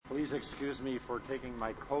Please excuse me for taking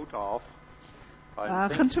my coat off.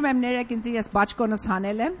 Խնդրում եմ ներեք ինձ ես բաճկոնս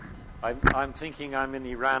հանել եմ։ I'm thinking I'm in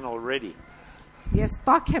Iran already. Ես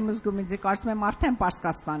տակ եմ զգում ինձ, կարծում եմ արդեն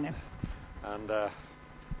Պարսկաստան եմ։ And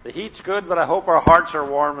the heat's good, but I hope our hearts are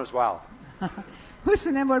warm as well. Հույս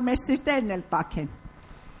ունեմ, որ մեր սիրտերն էլ տաք են։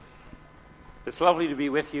 It's lovely to be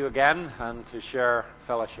with you again and to share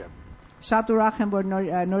fellowship. Շատ ուրախ եմ, որ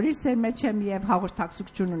նորից ձեր մեջ եմ եւ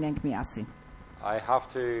հաղորդակցություն ունենք միասին։ I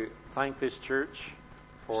have to thank this church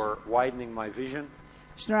for widening my vision.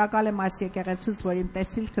 Շնորհակալ եմ այս եկեղեցուց, որ իմ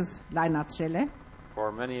տեսիլքս լայնացրել է։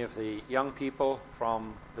 For many of the young people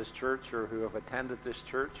from this church or who have attended this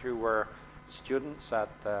church who were students at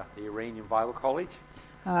the Iranian Bible College.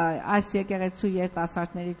 Այս եկեղեցու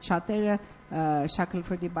երիտասարդներից շատերը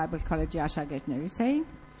Shackleford Bible College-ի աշակերտներից էին։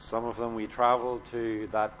 Some of them we traveled to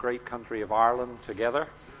that great country of Ireland together.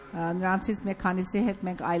 Նրանցից մեկ քանիսի հետ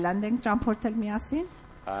մենք Այլանդ ենք ճամփորդել միասին։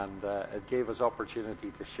 And it gave us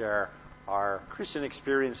opportunity to share our Christian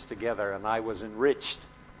experience together, and I was enriched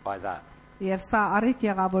by that. Եվ սա առիթ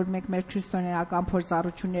եղավ, որ մենք մեր քրիստոնեական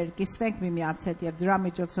փորձառությունները կիսվենք միմյանց հետ եւ դրա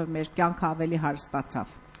միջոցով մեր կյանքը ավելի հարստացավ։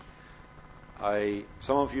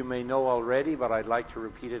 Some of you may know already, but I'd like to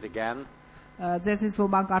repeat it again. Ձեզնից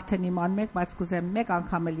ոմանք արդեն իմանում եք, բայց կուզեմ մեկ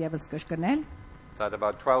անգամ էլ եւս կրկնել։ That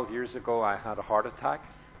about 12 years ago I had a heart attack.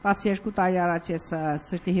 12 տարի առաջ ես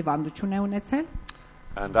սրտի հիվանդություն եմ ունեցել։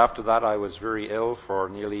 And after that I was very ill for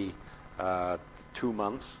nearly 2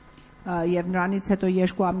 months. Եվ նրանից հետո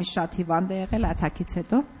 2 ամիս շատ հիվանդ եմ եղել աթակից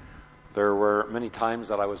հետո։ There were many times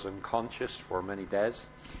that I was unconscious for many days.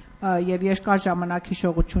 Եվ երկար ժամանակ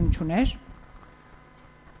հիշողություն չուներ։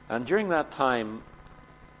 And during that time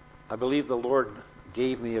I believe the Lord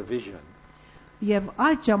gave me a vision. Եվ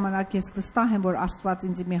այդ ժամանակ ես վստահ եմ, որ Աստված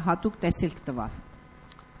ինձ մի հատուկ տեսիլք տվավ։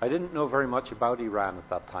 I didn't know very much about Iran at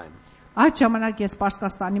that time. Այդ ժամանակ ես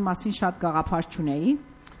Պարսկաստանի մասին շատ գաղափար չունեի։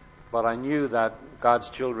 But I knew that God's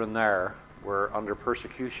children there were under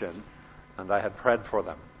persecution and I had prayed for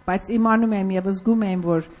them. Բայց իմանում եմ եւ զգում եմ,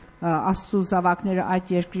 որ Աստծո զավակները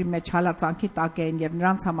այդ երկրի մեջ հալածանքի տակ են եւ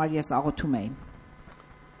նրանց համար ես աղոթում եմ։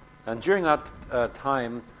 And during that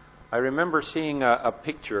time I remember seeing a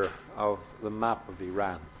picture of the map of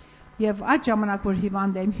Iran. Եվ այդ ժամանակ որ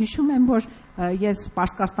հիվանդ եմ, հիշում եմ, որ ես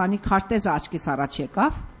Պարսկաստանի քարտեզը աչքիս առաջ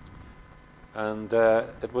եկավ։ And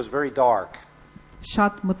it was very dark.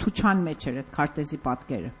 Շատ մթության մեջ էր այդ քարտեզի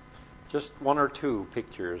պատկերը։ Just one or two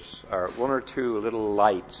pictures or one or two little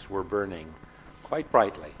lights were burning quite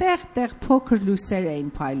brightly. Տեղ փոքր լույսեր էին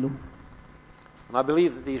փայլում։ And I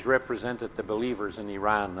believe that these represented the believers in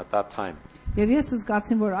Iran at that time. Եվ ես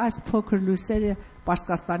զգացի, որ այս փոքր լույսերը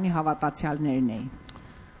Պարսկաստանի հավատացյալներն էին։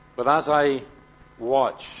 But as I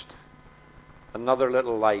watched, another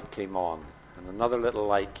little light came on, and another little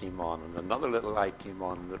light came on, and another little light came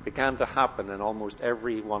on, and it began to happen in almost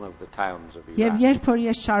every one of the towns of Iran. Եվ երբ որ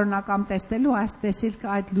ես շարունակամ տեսնելու այս տեսիլքը,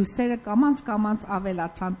 այդ լույսերը կամած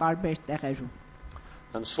ավելացան տարբեր տեղերում։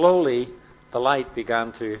 And slowly the light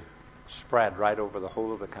began to spread right over the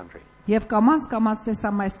whole of the country. Եվ կամած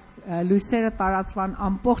տեսամ այս լույսերը տարածվան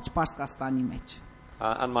ամբողջ Պարսկաստանի մեջ։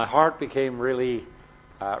 And my heart became really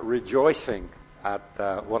rejoicing at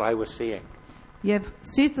what I was seeing. Եվ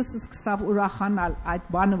սիրտս սկսավ ուրախանալ այդ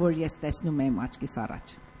բանը, որ ես տեսնում եմ աչքիս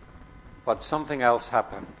առաջ։ But something else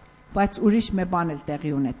happened. Բայց ուրիշ մի բան էլ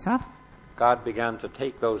տեղի ունեցավ։ God began to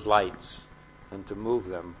take those lights and to move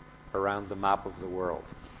them around the map of the world.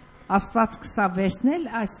 Աստված սկսավ վերցնել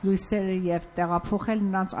այս լույսերը եւ տեղափոխել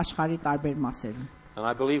նրանց աշխարհի տարբեր մասերում։ And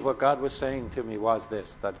I believe what God was saying to me was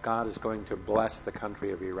this, that God is going to bless the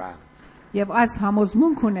country of Iran. Եվ այս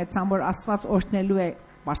համոզմունք ունեցան, որ Աստված օրհնելու է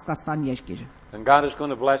Պարսկաստան երկիրը։ And God is going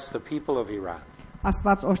to bless the people of Iran.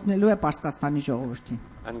 Աստված օրհնելու է Պարսկաստանի ժողովրդին։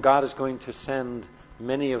 And God is going to send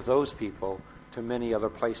many of those people to many other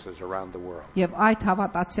places around the world. Եվ այդ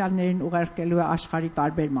հավատացյալներին ուղարկելու է աշխարհի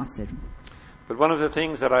տարբեր մասերում։ But one of the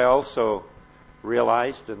things that I also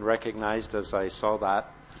realized and recognized as I saw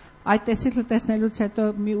that, այդ տեսիլքը տեսնելուց հետո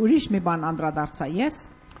մի ուրիշ մի բան անդրադարձա ես,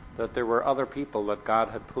 that there were other people that God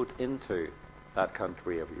had put into that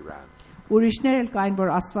country of Iran. Ուրիշներ էլ կային,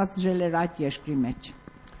 որ Աստված դրել էր այդ երկրի մեջ։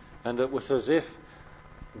 And it was as if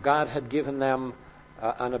God had given them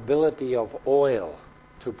an ability of oil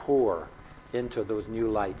to pour into those new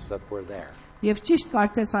lights that were there. Եվ ճիշտ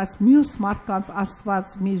կարծես այս մյուս մարդկանց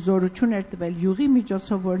Աստված մի զորություն էր տվել յուղի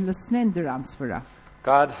միջոցով, որ լցնեն դրանց վրա։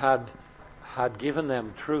 God had given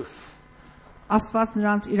them truth. Աստված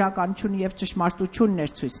նրանց իրականություն եւ ճշմարտությունն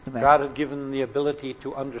էր ցույց տվել։ God had given them the ability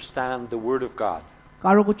to understand the word of God.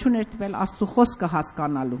 Կարողություն էր տվել Աստծո խոսքը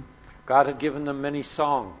հասկանալու։ God had given them many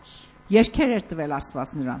songs. Երկեր էր տվել Աստված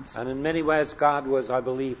նրանց։ And in many ways God was, I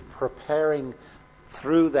believe, preparing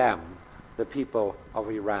through them the people of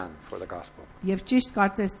Iran for the gospel. Եվ ճիշտ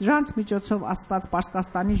կարծես դրանց միջոցով Աստված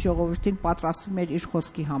Պարսկաստանի ժողովրդին պատրաստում էր իր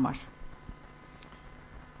խոսքի համար։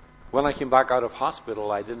 When I came back out of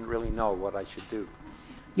hospital, I didn't really know what I should do.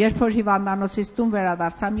 Երբ որ հիվանդանոցից տուն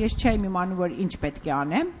վերադարձամ, ես չէի իմանում, որ ինչ պետք է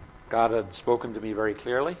անեմ։ God had spoken to me very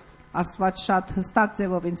clearly. Աստված շատ հստակ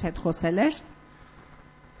ձևով ինձ հետ խոսել էր,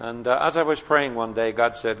 And as I was praying one day,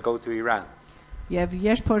 God said, go to Iran. եւ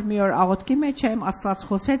երբ որ մի օր աղոթքի մեջ եմ, Աստված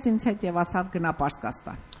խոսեց ինձ հետ եւ ասավ գնա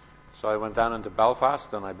Պարսկաստան։ So I went down into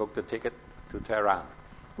Belfast and I booked a ticket to Tehran.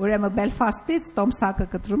 Ուրեմն Բելֆաստից Տոմսակը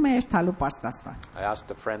կտրում էր թալու Պարսկաստան։ I asked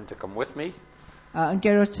a friend to come with me.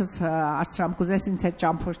 Ընկերոջս արցրամ կուզես ինձ հետ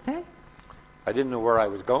ճամփորդել։ I didn't know where I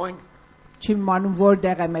was going. Չի իմանում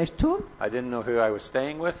որտեղ եմ երթում, I didn't know who I was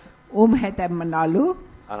staying with. ում հետ եմ մնալու,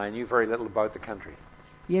 And I knew very little about the country.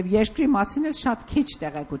 եւ երկրի մասին էլ շատ քիչ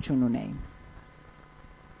տեղեկություն ունեի։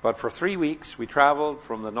 But for 3 weeks, we traveled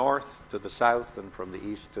from the north to the south and from the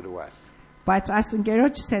east to the west. Բայց այս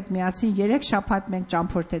ընկերոջս հետ միասին 3 շաբաթ մենք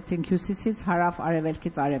ճամփորդեցինք հյուսիսից հարավ,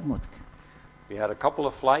 արևելքից արևմուտք։ We had a couple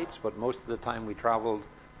of flights, but most of the time we traveled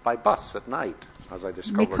by bus at night, as I Մի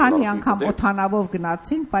discovered a քանի lot of անգամ people do. օթանավով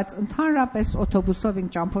գնացինք, բայց ընդհանրապես օթոբուսով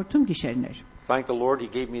ենք ճամփորդում գիշերներ։ Thank the Lord, He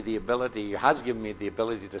gave me the ability, He has given me the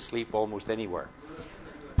ability to sleep almost anywhere.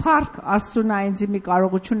 Փառք Աստծուն ինձ մի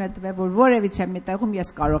կարողություն է տվել, որ որևիցե մի տեղում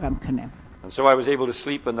ես կարող եմ քնեմ։ And so I was able to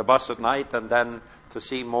sleep in the bus at night and then to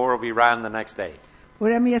see more of Iran the next day.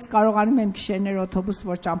 Ուրեմն ես կարողանում եմ գիշերներ օթոբուս,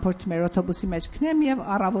 որ ճամփորդում էր օթոբուսի մեջ քնեմ եւ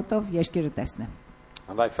առավոտով երկիրը տեսնեմ։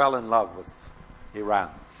 And I fell in love with Iran.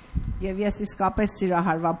 Եվ ես իսկապես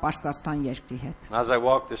սիրահարվամ Պարսկաստան երկրի հետ։ And as I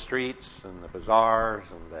walked the streets and the bazaars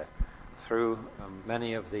and through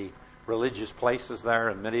many of the religious places there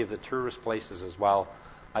and many of the tourist places as well,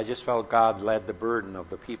 I just felt God led the burden of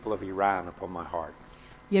the people of Iran upon my heart.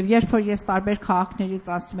 Եվ երբ որ ես տարբեր քաղաքներից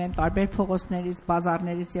անցնում եմ, տարբեր փողոցներից,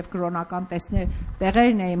 բազարներից եւ կրոնական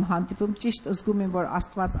տեղերն եմ հանդիպում, ճիշտ զգում եմ, որ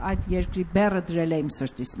Աստված այդ երկրի բեռը դրել է իմ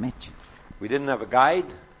սրտիս մեջ։ We didn't have a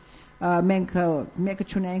guide, Մենք մեկը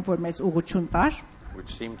չունեինք, որ մեզ ուղղություն տար,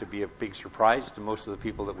 which seemed to be a big surprise to most of the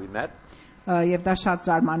people that we met. եւ դա շատ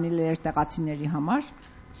զարմանալի էր տեղացիների համար։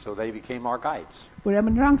 So they became our guides.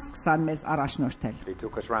 Ուրեմն նրանք սկսան մեզ առաջնորդել։ They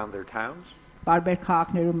took us around their towns. Տարբեր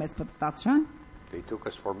քաղաքներում մեզ պատտացրան, They took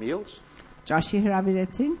us for meals. ճաշի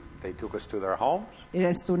հրավիրեցին, They took us to their homes.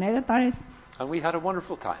 իրենց տուները տարել And we had a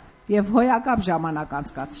wonderful time. եւ հոյակապ ժամանակ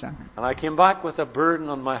անցկացրան։ And I came back with a burden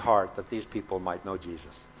on my heart that these people might know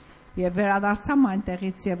Jesus. Եվ վերադարձամ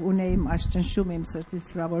այնտեղից եւ ունեի այս ճնշում իմ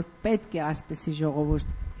սրտից վրա, որ պետք է այսպեսի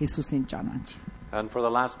ժողովուրդ Հիսուսին ճանաչի։ And for the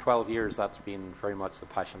last 12 years, that's been very much the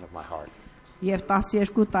passion of my heart. Եվ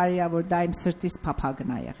 12 տարի է որ դա իմ սրտից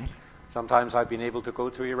փափագն է եղել։ Sometimes I've been able to go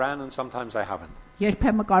to Iran and sometimes I haven't.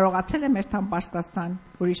 Երբեմն կարողացել եմ երթամ Պարսկաստան,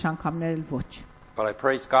 ուրիշ անգամներ էլ ոչ։ But I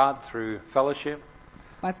praise God through fellowship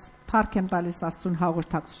Բայց փառք եմ տալիս Աստծուն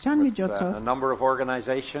հաղորդակցության with a միջոցով, number of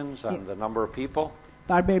organizations and a number of people.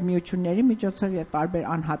 տարբեր միությունների միջոցով եւ տարբեր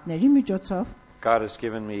անհատների միջոցով God has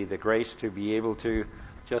given me the grace to be able to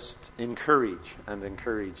just encourage and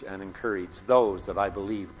encourage and encourage those that I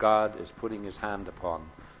believe God is putting His hand upon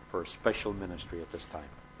for a special ministry at this time.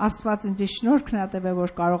 Աստված ինձ շնորհքն է տվել,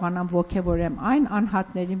 որ կարողանամ ողջևորեմ այն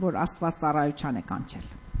անհատներին, որ Աստված ծառայության է կանչել։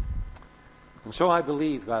 And so I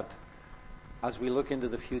believe that as we look into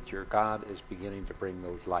the future, God is beginning to bring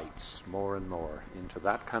those lights more and more into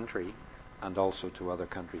that country and also to other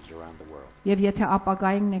countries around the world. Եվ եթե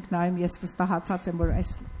ապագային ենք նայում, ես վստահացած եմ, որ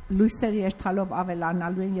այս լույսերը երթալով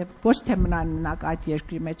ավելանալու են եւ ոչ թե մնանք այդ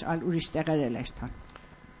երկրի մեջ, այլ ուրիշ տեղեր էլ երթան։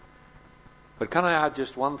 But can I add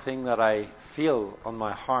just one thing that I feel on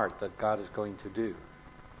my heart that God is going to do?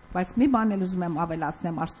 Բայց մի բան էլ ուզում եմ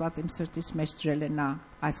ավելացնեմ, Աստված իմ սրտից մեջ դրել է նա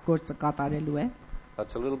այս գործը կատարելու է,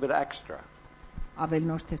 That's a little bit extra.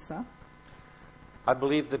 ավելնորդ է սա։ I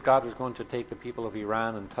believe that God is going to take the people of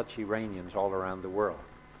Iran and touch Iranians all around the world.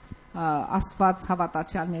 Աստված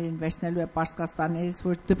հավատացյալներին վերցնելու է Պարսկաստաններից,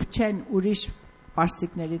 որ դպչեն ուրիշ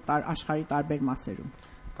պարսիկների աշխարհի տարբեր մասերում։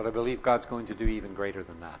 But I believe God's going to do even greater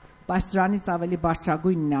than that. Բայց դրանից ավելի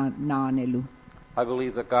բարձրագույնն է նա անելու։ I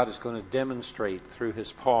believe that God is going to demonstrate through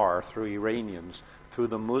His power, through Iranians, through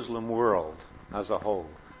the Muslim world as a whole,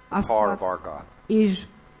 the power of our God. Իր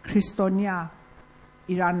քրիստոնյա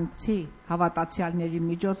իրանցի հավատացյալների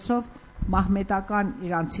միջոցով մահմեդական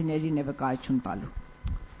իրանցիներին է վկայություն տալու։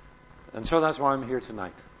 And so that's why I'm here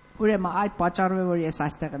tonight, Ուրեմն այդ պատճառով է որ ես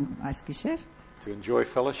այստեղ եմ այս գիշեր, to enjoy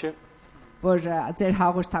fellowship, որ ձեր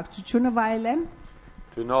հաղորդակցությունը վայելեմ,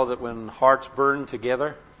 to know that when hearts burn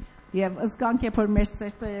together, Եվ զգանք երբ որ մեր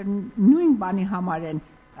սերտերը նույն բանի համար են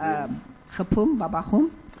խփում, բաբախում,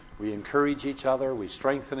 we encourage each other, we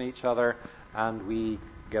strengthen each other, and we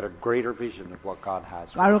get a greater vision of what God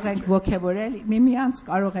has. Կարող ենք ողջևորել միմյանց,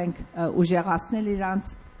 կարող ենք ուժեղացնել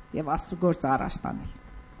իրանց եւ Աստծո գործը առաջ տանել.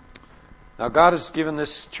 Now God has given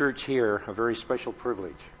this church here a very special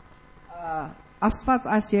privilege. Աստված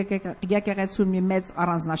այս եկեղեցուն մի մեծ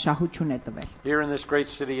առանձնաշահություն է տվել. Here in this great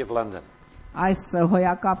city of London. Այս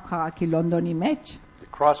հոյակապ քաղաքի Լոնդոնի մեջ, The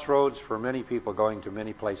crossroads for many people going to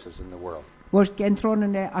many places in the world. որ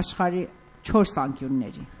կենտրոնն է աշխարհի 4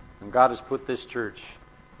 անկյունների. And God has put this church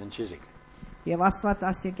in Chiswick. Եվ Աստված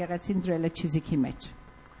այս եկեղեցին դրել է Չիզիկի մեջ.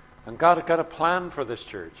 And God has got a plan for this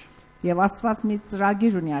church. Եվ Աստված մի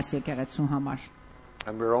ծրագիր ունի այս եկեղեցու համար.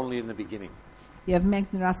 And we're only in the beginning. Եվ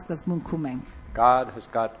մենք նրա սկզբունքում ենք. God has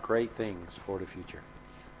got great things for the future.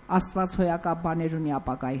 Աստված հոյակապ բաներ ունի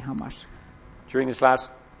ապագայի համար. During this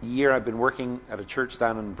last year, I've been working at a church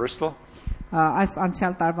down in Bristol. Այս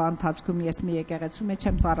անցյալ տարվա ընթացքում ես մի եկեղեցու մեջ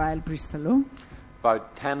եմ ծառայել Բրիստոլում.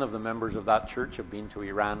 About 10 of the members of that church have been to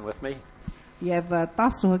Iran with me. Եվ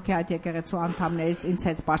 10 հոգի այդ եկեղեցու անդամներից ինձ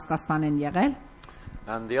հետ Պարսկաստան են եղել.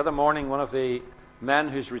 And the other morning, one of the men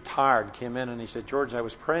who's retired came in and he said, George, I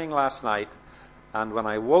was praying last night, and when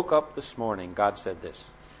I woke up this morning, God said this.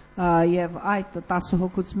 Եվ այդ 10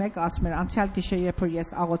 հոգուց մեկը ասում էր անցյալ գիշեր երբ որ ես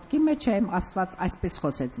աղոթքի մեջ եմ, Աստված այսպես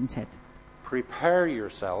խոսեց ինձ հետ. Prepare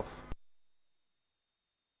yourself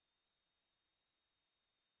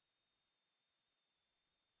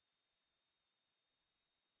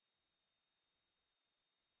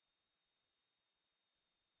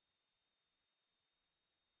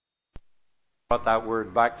brought that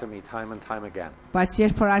word back to me time and time again. Բայց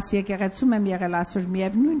երբ որ այս եկեղեցում եմ եղել, այսօր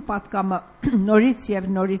միևնույն պատկամը նորից եւ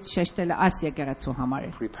նորից շեշտել է այս եկեղեցու համար.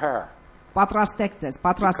 Prepare. Պատրաստեք ձեզ,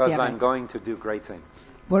 պատրաստ Because I'm եղեք, going to do great things.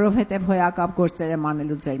 որովհետեւ հոյակապ գործեր եմ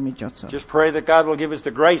անելու ձեր միջոցով. Just pray that God will give us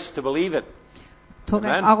the grace to believe it.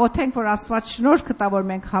 Թողենք աղոթենք, որ Աստված շնորհ կտա, որ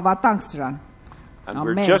մենք հավատանք սրան. And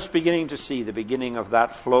we're Amen. just beginning to see the beginning of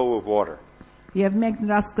that flow of water. Եվ մենք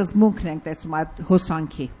նրա սկզբունքն ենք տեսնում այդ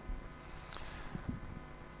հոսանքի.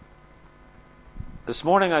 This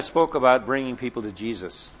morning I spoke about bringing people to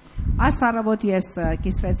Jesus. Այս առավոտ ես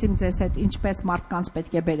կիսվեցիմ ձեզ հետ ինչպես մարդկանց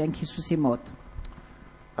պետք է բերենք Հիսուսի մոտ.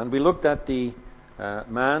 And we looked at the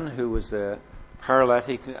man who was a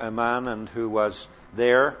paralytic, a man and who was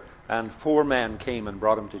there, and 4 men came and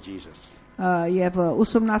brought him to Jesus. Եվ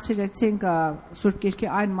ուսումնասիրեցինք Սուրբ Գիրքի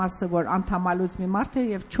այն մասը, որ անդամալուց մի մարդ էր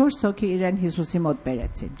եւ 4 հոգի իրեն Հիսուսի մոտ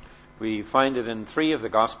բերեցին. We find it in 3 of the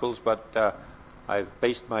Gospels, but I've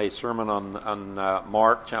based my sermon on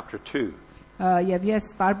Mark chapter 2. Եվ ես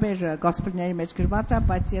տարբեր գոսպելների մեջ գրված եմ,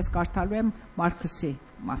 բայց ես կարդալու եմ Մարկոսի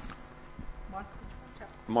մասը.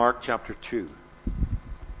 Mark chapter 2.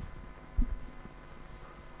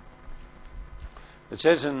 It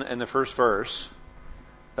says in the first verse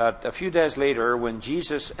that a few days later, when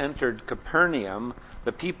Jesus entered Capernaum,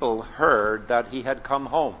 the people heard that he had come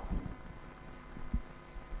home.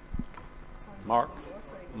 Mark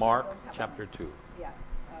chapter 2.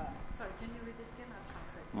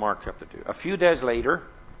 Mark chapter 2. A few days later,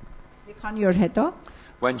 Քանի օր հետո,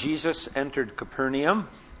 when Jesus entered Capernaum,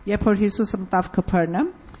 երբ որ Հիսուսը մտավ Կփարնամ,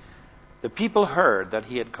 the people heard that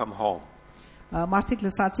he had come home. մարդիկ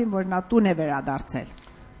լսացին, որ նա տուն է վերադարձել.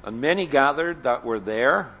 And many gathered that were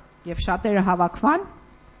there, Եվ շատերը հավաքվան,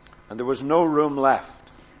 and there was no room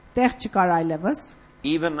left, տեղ չկար այլևս,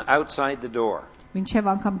 even outside the door. մինչև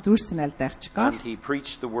անգամ դուրսն էլ տեղ չկար, And he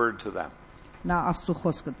preached the word to them. նա Աստծո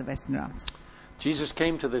խոսքը տվեց նրանց. Jesus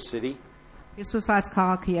came to the city. Հիսուս այս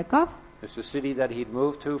քաղաքը եկավ, It's a city that he'd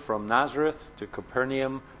moved to from Nazareth to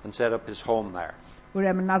Capernaum and set up his home there.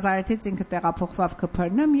 ուրեմն Նազարեթից ինքը տեղափոխվավ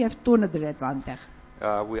Կփարնամ եւ տունը դրեց անտեղ.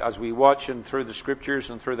 As we watch and through the scriptures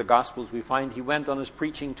and through the gospels, we find he went on his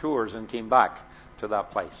preaching tours and came back to that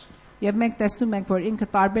place. Եվ մենք տեսնում ենք, որ ինքը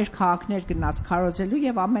տարբեր քաղաքներ գնաց քարոզելու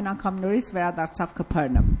եւ ամեն անգամ նորից վերադարձավ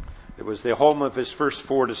Կփարնամ. It was the home of his first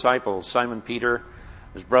 4 disciples, Simon Peter,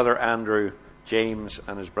 his brother Andrew, James,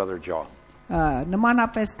 and his brother John.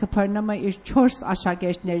 Նմանապես Կփարնամը իր 4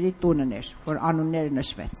 աշակերտների տունն էր, որ անունները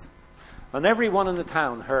նշվեց. And everyone in the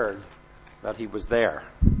town heard that he was there.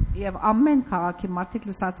 Եվ ամեն քաղաքի մարդիկ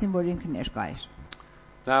լսացին, որ ինքը ներկա էր.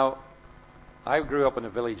 Now, I grew up in a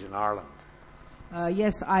village in Ireland.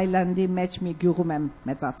 Ես Այլանդի մեջ մի գյուղում եմ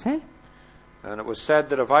մեծացել. And it was said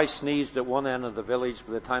that if I sneezed at one end of the village,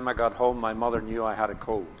 by the time I got home, my mother knew I had a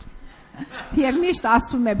cold. Եվ միշտ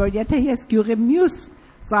ասում է, որ եթե ես գյուղի մյուս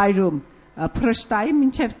ծայրում փրշտայի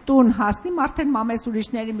մինչև տուն հասնի, արդեն մամես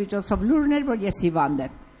ուրիշների միջոցով լուրներ, որ ես հիվանդ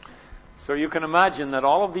եմ. So you can imagine that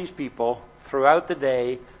all of these people throughout the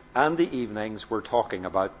day and the evenings were talking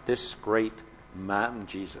about this great man,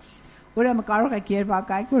 Jesus. Ուրեմն կարող եք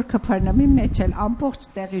երևակայել, որ Կփարնամի մեջ էլ ամբողջ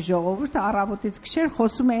տեղի ժողովուրդը առավոտից գիշեր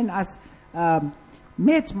խոսում էին այս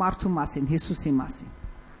մեծ մարդու մասին, Հիսուսի մասին.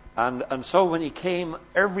 And so when he came,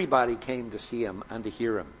 everybody came to see him and to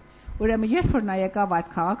hear him. Ուրեմն երբ որ նա եկավ այդ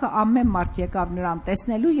քաղաքը, ամեն մարդ եկավ նրան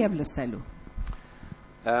տեսնելու եւ լսելու.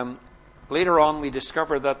 Later on we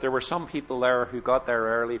discovered that there were some people there who got there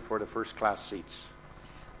early for the first class seats.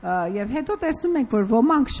 Եվ հետո տեսնում ենք, որ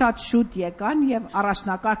ոմանք շատ շուտ եկան եւ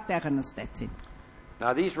առաջնակարգ տեղը նստեցին.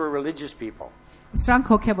 Now these were religious people. Սրանք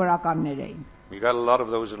հոգեվորականներ էին. We got a lot of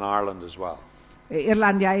those in Ireland as well.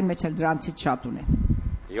 Իռլանդիայի մեջ էլ դրանցից շատ ունեն.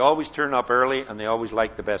 They always turn up early and they always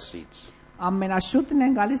like the best seats. Ամենաշուտն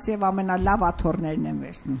են գալիս եւ ամենալավ աթոռներն են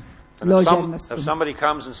վերցնում. And Լոժեն if նստում. somebody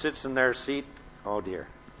comes and sits in their seat, oh dear.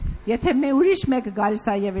 Եթե ուրիշ մեկը գալիս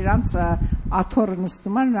է եւ իրանց աթոռը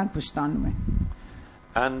նստում է, նրանք վշտանում են.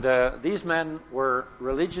 And these men were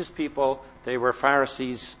religious people. They were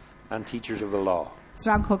Pharisees and teachers of the law.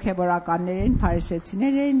 Սրանք հոգեվորականներ են,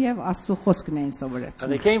 փարիսեցիներ են եւ Աստծո խոսքն էին And սովորեցնում.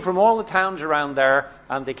 they came from all the towns around there,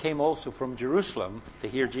 and they came also from Jerusalem to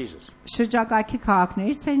hear Jesus. Շրջակայքի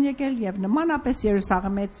քաղաքներից են եկել եւ նմանապես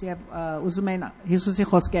Երուսաղեմից եւ ուզում են Հիսուսի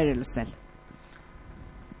խոսքերը լսել.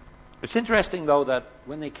 It's interesting, though, that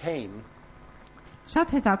when they came, Շատ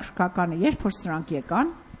հետաքրքրական է, երբ որ սրանք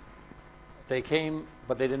եկան, they came,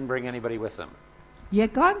 but they didn't bring anybody with them.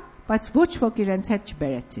 եկան, բայց ոչ ոք իրենց հետ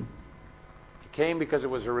չբերեցին. They came because it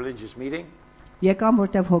was a religious meeting. Եկան,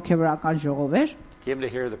 որտեղ հոգեվորական ժողով էր, Came to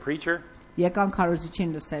hear the preacher, եկան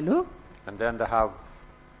քարոզիչին լսելու and then to have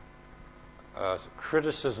a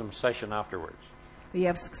criticism session afterwards.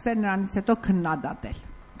 եւ սկսեն նրանից հետո քննադատել.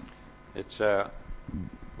 It's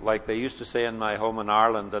like they used to say in my home in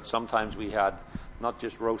Ireland that sometimes we had not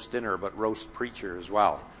just roast dinner, but roast preacher as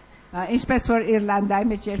well. Ինչպես որ Իռլանդիայի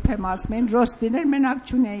մեջ երբեմն ասում են, ռոստիներ մենակ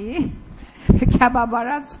չունեի,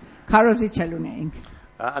 քաբաբարած քարոզիչ էլ ունեինք.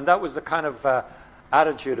 And that was the kind of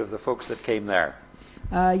attitude of the folks that came there.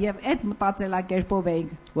 Եվ այդ մտածելակերպով էին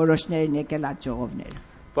որոշներն եկել այդ ժողովները.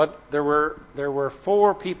 But there were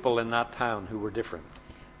 4 people in that town who were different.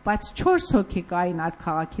 Բայց 4 հոգի կային այդ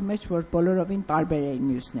քաղաքի մեջ, որ բոլորովին տարբեր էին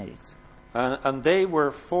մյուսներից. And they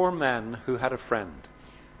were 4 men who had a friend.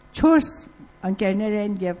 4 ընկերներ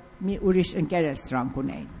են եւ մի ուրիշ ընկեր էլ սրանք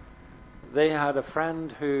ունեին. They had a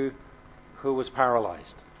friend who was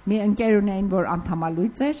paralyzed. Մի ընկեր ունեին, որ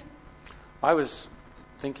անդամալույծ էր. I was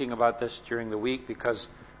thinking about this during the week because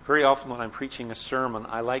very often when I'm preaching a sermon,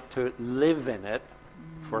 I like to live in it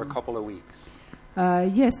for a couple of weeks.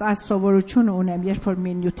 Ես այս սովորությունը ունեմ, երբ որ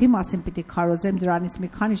մի նյութի մասին պիտի քարոզեմ, դրանից մի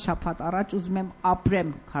քանի շաբաթ առաջ ուզում եմ ապրեմ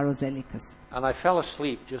քարոզելիքս. And I fell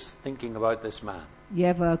asleep just thinking about this man.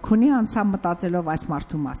 Եվ քունի անցամ մտածելով այս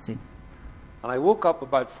մարդու մասին. And I woke up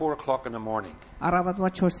about 4 o'clock in the morning. Առավոտվա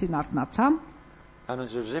 4-ին արթնացամ, And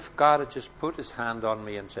it's as if God had just put his hand on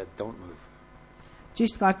me and said, don't move.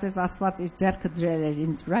 ճիշտ կարծես Աստված իր ձեռքը դրել էր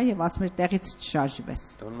ինձ վրա եւ ասում էր տեղից չշարժվես.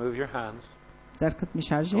 Don't move your hands. Ձեռքդ մի Don't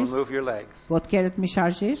շարժիր, move your legs. ոտքերդ մի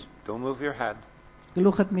շարժիր, Don't move your head.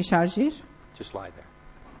 գլուխդ մի շարժիր, Just lie there.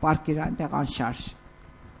 պարկիր այնտեղ անշարժ.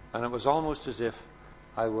 And it was almost as if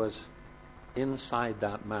I was inside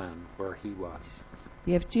that man where he was.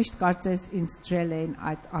 Եվ ճիշտ կարծես ինձ դրել էին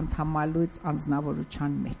այդ անդամալույց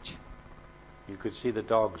անձնավորության մեջ. You could see the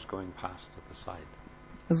dogs going past at the side.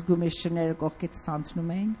 Զգում ես շները կողքից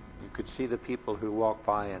ցանցնում էին. You could see the people who walked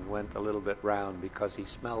by and went a little bit round because he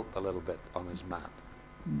smelled a little bit on his mat.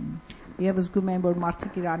 Եվ զգում եմ, որ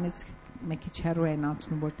մարդիկ իրանից մի քիչ հեռու են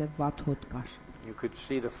անցնում, որտեղ վատ հոտ կար. You could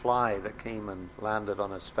see the fly that came and landed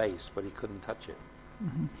on his face, but he couldn't touch it.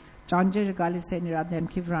 Ճանջերը գալիս են իր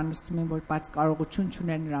դեմքի վրա նստում են, որ բայց կարողություն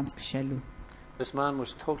չունեն նրանց քշելու. This man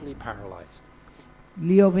was totally paralyzed.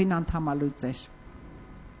 Լիովին անդամալույց էր.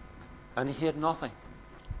 And he had nothing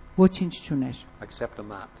Ոչինչ չուներ. except a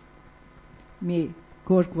mat. Մի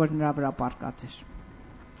գորգ, որ նրա վրա պարկած էր.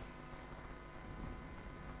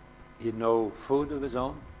 He had no food of his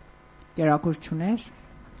own. Կերակուր չուներ.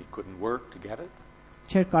 He couldn't work to get it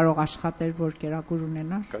Չէր կարող աշխատել, որ կերակուր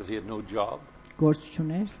ունենար. because he had no job. Գործ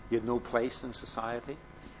չուներ. He had no place in society.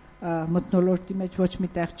 Մթնոլորտի մեջ ոչ մի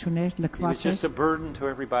տեղ չուներ, He was լքված just a էր. burden to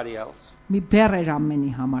everybody else. Մի բեռ էր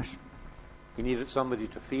ամենի համար. He needed somebody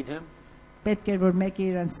to feed him, Պետք էր որ մեկը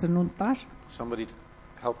իրեն սնունդ տար, somebody to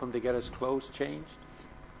help him to get his clothes changed,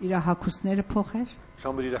 իր հագուստները փոխեր,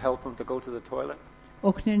 somebody to help him to go to the toilet,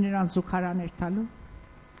 օգներ նրան զուգարաներ տալու,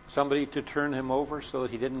 somebody to turn him over so that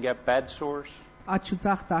he didn't get bed sores.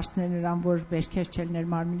 աչուծախ դարձներ նրան, որ վերքեր չելներ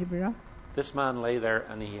մարմնի վրա, This man lay there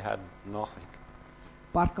and he had nothing,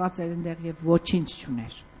 պարկած էր այնտեղ եւ ոչինչ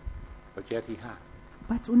չուներ, but yet he had.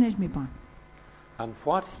 բայց ուներ մի բան։ And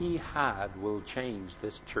what he had will change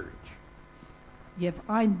this church. Եվ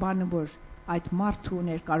այն բանը, որ այդ մարդը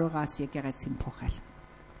ուներ, կարող է եկեղեցին փոխել։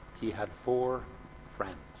 He had 4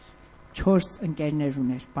 friends. 4 ընկերներ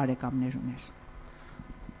ուներ, բարեկամներ ուներ։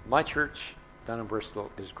 My church down in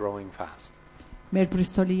Bristol is growing fast. Մեր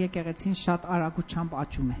Բրիստոլի եկեղեցին շատ արագությամբ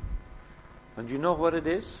աճում է։ And you know what it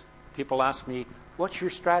is? People ask me, what's your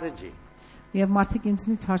strategy? Եվ մարդիկ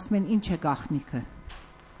ինձնից հարցնում են, ինչ է գաղտնիքը։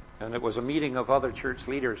 And it was a meeting of other church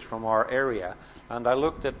leaders from our area. And I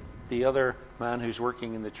looked at the other man who's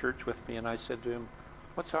working in the church with me and I said to him,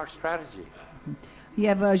 what's our strategy?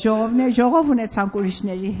 Եվ ժողով ունեցանք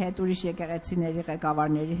ուրիշների հետ, ուրիշ եկեղեցիների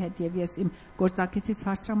ղեկավարների հետ եւ ես իմ գործակիցից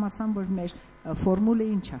հարցրամասան, որ մեր ֆորմուլը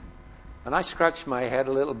ինչ է։ And I scratched my head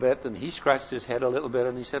a little bit and he scratched his head a little bit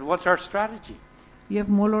and he said, what's our strategy? Եվ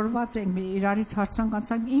մոլորված ենք, իրարից հարցանք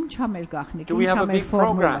անցանք, ինչ է մեր գաղտնիքը, Do we ինչ have է a մեր big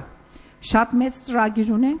ֆորմուլը։ program? Շատ մեծ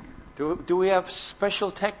ծրագիր ունենք, Do we have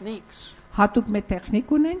special techniques? հատուկ մեծ տեխնիկ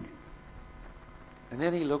ունենք։ And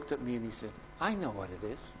then he looked at me and he said, I know what it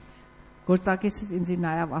is. Գործակիցից ինձ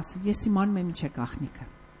նայավ ասել, ես իմանում եմ ինչ է գաղտնիքը։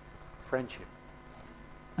 Friendship.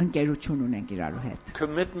 Ընկերություն ունենք իրարու հետ։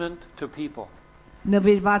 Commitment to people.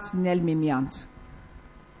 Նվիրված լինել միմյանց։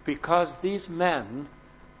 Because these men,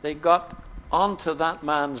 they got onto that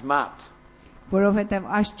man's mat. Որովհետև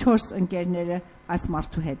այս 4 ընկերները այս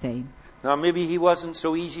մարդու հետ էին։ Now maybe he wasn't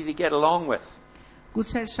so easy to get along with.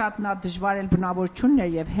 Գուցե շատ նա դժվար էլ բնավորություն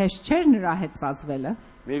էր եւ հեշտ չէր նրա հետ սազվելը։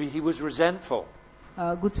 Maybe he was resentful.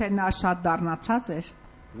 Գուցե նա շատ դառնացած էր,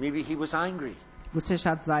 Maybe he was angry. գուցե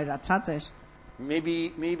շատ զայրացած էր,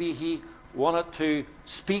 Maybe he wanted to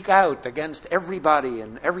speak out against everybody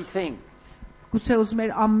and everything. գուցե ուզում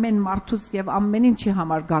էր ամեն մարդուց եւ ամեն ինչի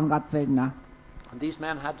համար գանգատվեր նա։ And these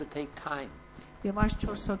men had to take time. Եվ այս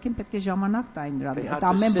 4 հոգին պետք է ժամանակ տային նրա They հետ had to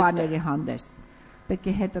ամեն sit բաների there. հանդերձ։ Պետք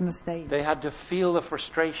է հետը նստեին։ They had to feel the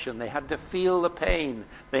frustration. They had to feel the pain.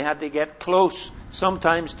 They had to get close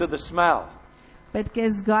sometimes to the smell. Պետք է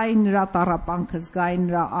զգային նրա տառապանքը, զգային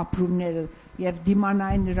նրա ապրումները եւ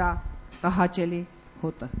դիմանային նրա տհաճելի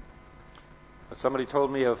հոտը։ Somebody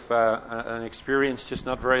told me of an experience just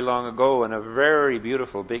not very long ago in a very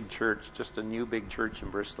beautiful big church, just a new big church in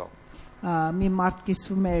Bristol. Մի մարդ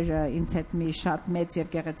կիսվում էր ինձ հետ մի շատ մեծ եւ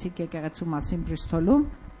գեղեցիկ եկեղեցու մասին Բրիստոլում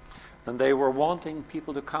And they were wanting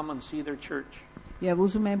people to come and see their church. եւ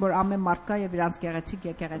ուզում էին որ ամեն մարդ կա եւ իրանց գեղեցիկ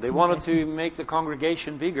They եկեղեցին wanted տեսնի։ to make the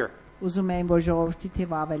congregation bigger. Ուզում էին որ ժողովրդի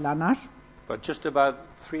թիվը ավելանար, But just about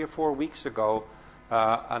 3 or 4 weeks ago,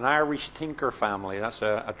 an Irish tinker family, that's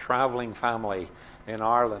a traveling family in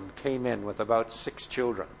Ireland, came in with about 6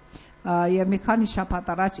 children. եւ մի քանի շաբաթ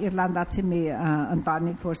առաջ Իռլանդացի մի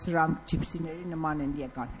ընտանիք որ սրանք ջիպսիների նման են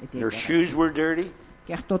եկան այդ Their եկեղեցի։ shoes were dirty.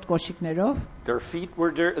 Կեղտոտ կոշիկներով, Their feet were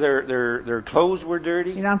dirty. Their clothes were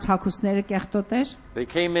dirty. իրանց հագուստները կեղտոտ էր, They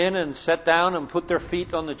came in and sat down and put their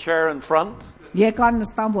feet on the chair in front. եկան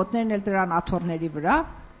նստան ոտներն էլ դրան աթոռների վրա,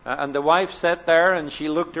 And the wife sat there and she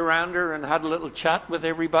looked around her and had a little chat with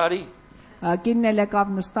everybody. կինն էլ եկավ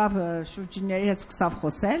նստավ շուրջիների հետ սկսավ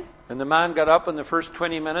խոսել, And the man got up in the first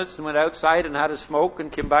 20 minutes and went outside and had a smoke and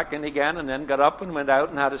came back in again, and then got up and went out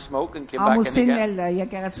and had a smoke and came back in ամուսինն again. էլ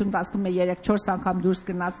եկեղեցուն տասկում է 3-4 անգամ դուրս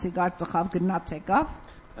գնաց, սիգար ծխավ, գնաց եկավ,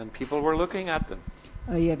 And people were looking at them.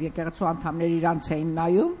 եւ եկեղեցու անդամները իրանց էին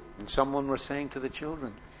նայում, And someone was saying to the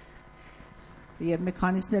children, եւ մի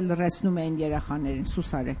քանիսն էլ լրացնում էին երեխաներին,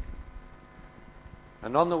 սուսարեք։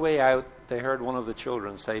 and on the way out, they heard one of the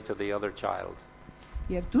children say to the other child,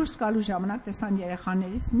 Եվ դուրս գալու ժամանակ տեսան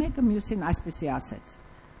երեխաներից մեկը մյուսին այսպեսի ասեց.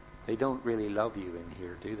 they don't really love you in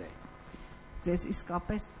here, do they? Ձեզ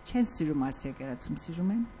իսկապես չեն սիրում այս եկեղեցում,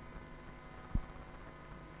 սիրում են։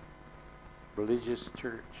 Religious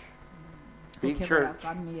church. Big church.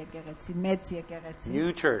 Հոգևորական մի եկեղեցի, մեծ եկեղեցի,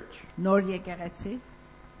 New church. նոր եկեղեցի,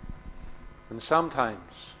 And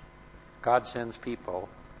sometimes God sends people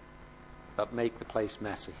that make the place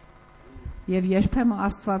messy. եւ երբեմն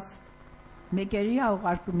Աստված մեկերի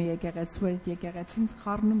ուղարկում է եկեղեցու, այդ եկեղեցին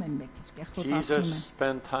խառնում են մեկից, կեղտոտացնում Jesus են։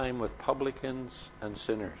 spent time with publicans and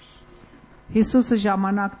sinners. Հիսուսը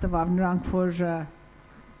ժամանակ տվավ նրանք, որ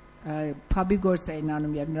փաբի գործ էին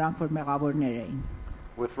անում եւ նրանք, որ մեղավորներ էին։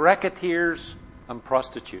 With racketeers and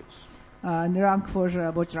prostitutes. Նրանք, որ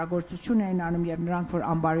ոճրագործություն էին անում եւ նրանք, որ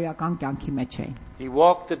ամբարոյական կյանքի մեջ էին։ He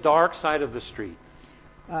walked the dark side of the street.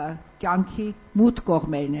 Կյանքի մութ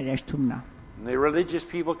կողմերն էր երթում նա։ And the religious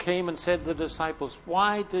people came and said to the disciples,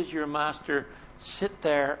 why does your master sit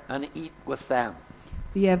there and eat with them?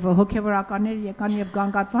 Եվ հոգևորականները եկան եւ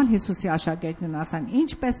գանգատվան Հիսուսի աշակերտներին, ասան.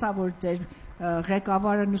 Ինչպես է որ ձեր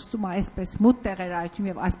ղեկավարը նստում է այսպես մութ տեղեր այցում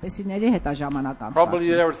եւ այսպեսիների հետ է ժամանակ Probably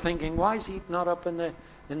they անցկացնում։ were thinking, why is he not up in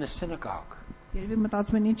the synagogue? Երևի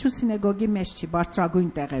մտածում են ինչու սինեգոգի մեջ չի,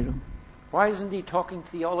 բարձրագույն տեղերում։ Why isn't he talking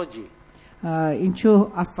theology? Ինչու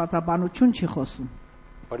աստվածաբանություն չի խոսում։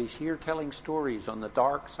 But he's here telling stories on the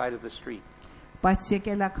dark side of the street. Բայց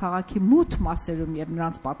եկել է քաղաքի մութ մասերում եւ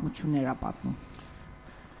նրանց պատմություններ է պատմում։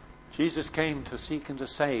 Jesus came to seek and to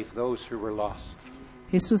save those who were lost.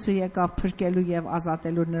 Հիսուսը եկավ փրկելու եւ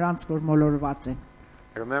ազատելու նրանց, որ մոլորված են։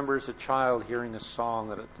 I remember as a child hearing a song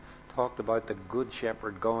that it talked about the good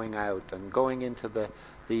shepherd going out and going into the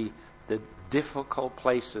difficult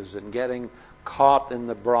places and getting caught in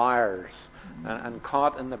the briars and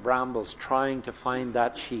caught in the brambles trying to find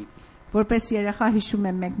that sheep. Որպես երեխա հիշում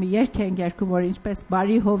եմ մենք մի երգ ենք երգում, որ ինչպես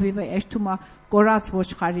բարի հովիվը էրթում է կորած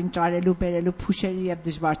ոչխարին ճարելու, բերելու փուշերի եւ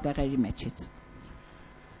դժվար տեղերի մեջից։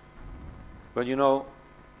 But you know,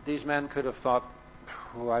 these men could have thought,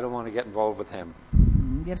 oh, I don't want to get involved with him.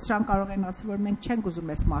 Եվ սրանք կարող են ասել, որ մենք չենք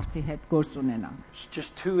ուզում այս մարդի հետ գործ ունենանք։ It's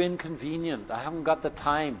just too inconvenient. I haven't got the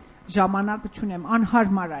time. Ժամանակը չունեմ,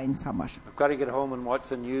 անհարմար է ինձ համար։ I've got to get home and watch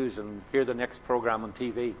the news and hear the next program on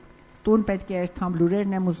TV. Տուն պետք է երթամ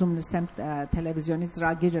լուրերն եմ ուզում լսեմ տելևիզիոնից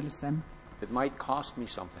ծրագիրը լսեմ։ It might cost me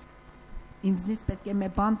something. Ինձնից պետք է մի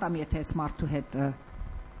բան տամ, եթե այս մարդու հետ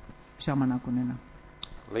ժամանակ ունենամ։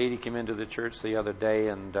 A lady came into the church the other day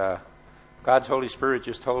and God's Holy Spirit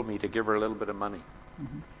just told me to give her a little bit of money.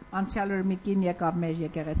 Անցյալ օր մի կին եկավ մեր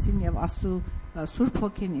եկեղեցին եւ Աստծո Սուրբ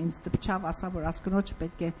Հոգին ինձ դպչավ, ասա որ ասկնոջ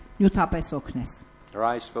պետք է նյութապես օգնես։ Her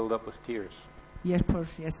eyes filled up with tears. Երբ որ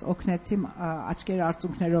ես օգնեցի, աչքերը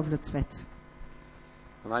արցունքներով լցվեց։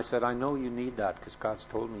 And I said, I know you need that because God's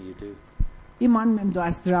told me you do. Իմանում եմ դու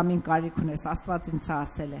այս դրամին կարիք ունես, Աստված ինձ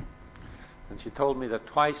ասել է։ And she told me that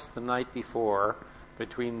twice the night before,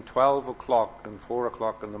 between 12 o'clock and 4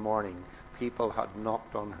 o'clock in the morning, people had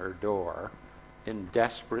knocked on her door in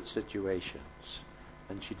desperate situations,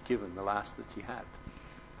 and she'd given the last that she had.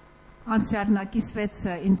 Անցյալ նակիսվեց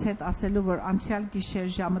ինձ հետ ասելու, որ անցյալ գիշեր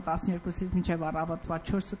ժամը 12-ից մինչև առավոտվա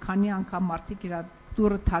 4-ը քանի անգամ մարդիկ իր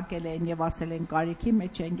դուռը թակել են եւ ասել են կարիքի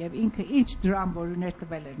մեջ են եւ ինքը ինչ դրամ որ ուներ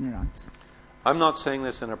տվել էր նրանց։ I'm not saying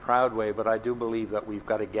this in a proud way, but I do believe that we've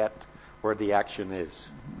got to get where the action is.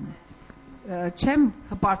 Չեմ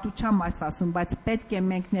հպարտությամբ այս ասում, բայց պետք է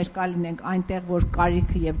մենք ներկա լինենք այնտեղ, որ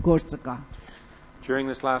կարիքը եւ գործը կա։ During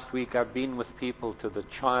this last week, I've been with people to the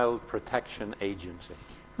Child Protection Agency.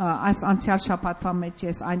 Այս անցյալ շաբաթվա մեջ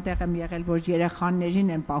ես այնտեղ եմ եղել, որ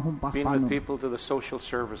երեխաներին են պահում Been with պահպանում։ people to the social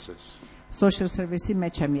services. Social service-ի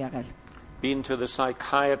մեջ եմ եղել։ Been to the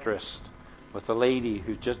psychiatrist with a lady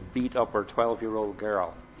who just beat up her 12-year-old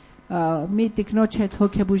girl. Մի տիկնոջ հետ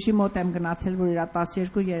հոգեբուժի մոտ եմ գնացել, որ իր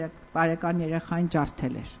 12 տարեկան երեխային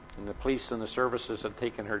ջարդել էր։ And the police and the services had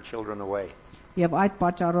taken her children away. Եվ այդ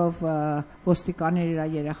պատճառով ոստիկանները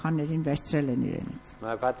իր երեխաներին վերցրել են իրենից։ And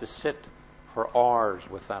I've had to sit for hours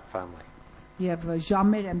with that family. Եվ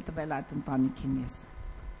ժամեր եմ տվել այդ ընտանիքին ես։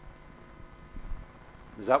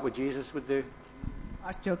 Is that what Jesus would do?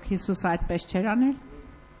 Արդյոք Հիսուս այդպես չէր անել։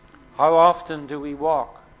 How often do we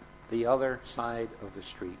walk the other side of the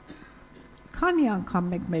street? Քանի անգամ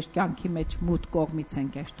մենք մեր կյանքի մեջ մութ կողմից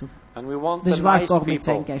ենք երթում։ And we want the Դժվար nice կողմից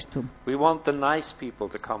people. ենք երթում։ We want the nice people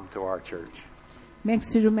to come to our church. Մենք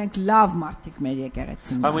սիրում ենք լավ մարդիկ մեր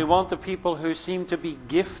եկեղեցին։ And we want the people who seem to be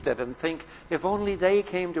gifted and think, if only they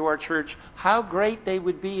came to our church, how great they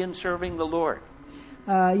would be in serving the Lord.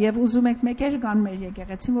 Եվ ուզում ենք մեկեր գան մեր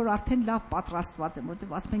եկեղեցին, որ արդեն լավ պատրաստված են,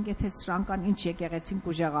 որտեղ ասում ենք, եթե սրանք կան, ինչ եկեղեցին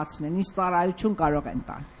կուժեղացնեն, ինչ ծառայություն կարող են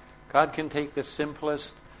տալ։ God can take the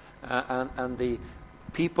simplest and the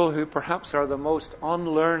people who perhaps are the most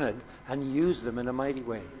unlearned and use them in a mighty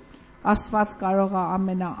way. Աստված կարող է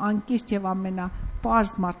ամենաանկիրճ եւ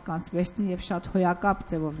ամենապարզ մարդկանց վերցնել եւ շատ հոյակապ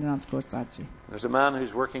ձևով նրանց գործադրի։ There's a man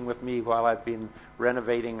who's working with me while I've been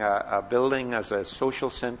renovating a building as a social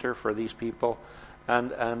center for these people,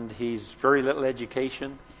 and he's very little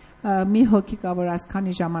education. Մի հոգի կա, որ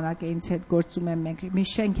այսքանի ժամանակ է ինձ հետ գործում եմ, մենք մի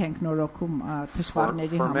շենք ենք նորոգում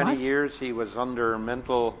թշվառների For many համար։ years he was under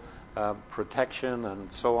mental protection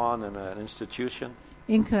and so on in an institution.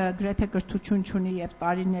 Ինքը գրեթե կրթություն չունի եւ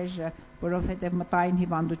տարիներ, որովհետեւ մտային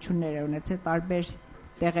հիվանդություններ է ունեցել, տարբեր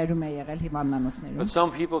տեղերում է եղել հիվանդանոցներում։ But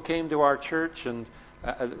some people came to our church and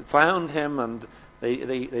found him, and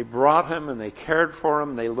they brought him and they cared for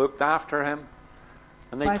him, they looked after him,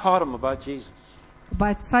 and they taught him about Jesus.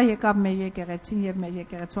 Բայց սա եկավ մեր եկեղեցին եւ մեր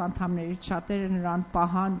եկեղեցու անդամներից շատերը նրան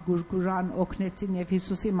պահան, գուրգուրան, օգնեցին եւ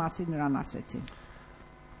Հիսուսի մասին նրան ասեցին։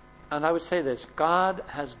 And I would say this, God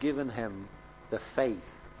has given him the faith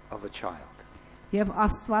of a child. Եվ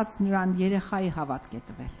Աստված նրան երեխայի հավատք է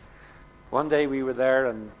տվել։ one day we were there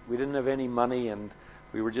and we didn't have any money and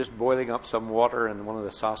we were just boiling up some water in one of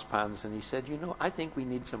the saucepans, and he said, I think we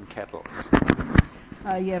need some kettles.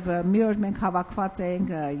 Եվ մի օր մենք հավաքված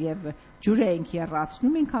էինք եւ ջուր էինք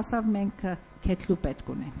երացնում, ինք ասավ մենք քեթլու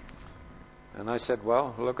պետք ունենք. And I said,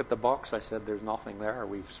 well, look at the box. I said, there's nothing there.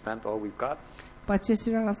 We've spent all we've got. Բայց ես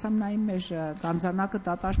իրար ասամ նայում մեր գանձանակը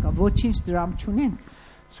դատարկ է, ոչինչ դրամ չունենք.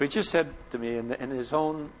 So he just said to me in his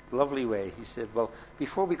own lovely way, he said, well,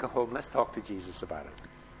 before we go home, let's talk to Jesus about it.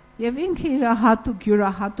 Եվ ինքը իր հատուկ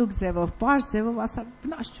յուրահատուկ ձևով, բարձ ձևով ասավ,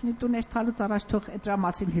 վնաս չունի տուներ տալուց առաջ թող դրա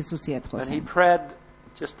մասին Հիսուսի հետ խոսենք. And he prayed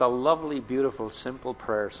just a lovely, beautiful, simple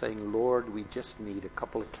prayer saying, Lord, we just need a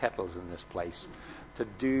couple of kettles in this place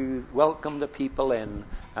to welcome the people in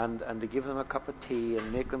and to give them a cup of tea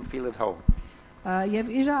and make them feel at home. Եվ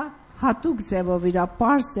իր հատուկ ձևով, իր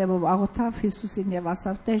բարձ ձևով աղոթավ Հիսուսին եւ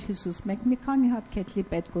ասավ, Տեր Հիսուս, մենք մի քանի հատ քեթլի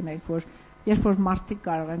պետք ունենք, որ երբ որ մարդիկ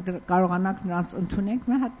կարողանանք նրանց ընդունենք,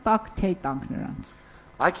 մի հատ տաք թեյ տանք նրանց.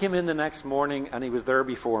 I came in the next morning and he was there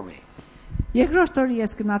before me. Երկրորդ օրը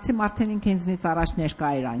ես գնացի, արդեն ինքը ինձնից առաջ ներկա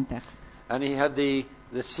էր այնտեղ. And he had the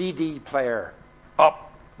CD player up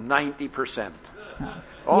 90%.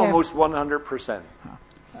 Almost 100%.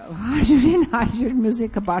 100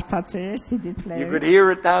 մյուզիկը բարձրացրել էր CD player. You could hear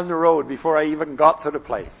it down the road before I even got to the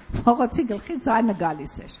place. Փողոցի գլխի ձայնը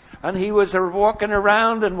գալիս էր. And he was walking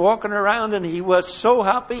around and he was so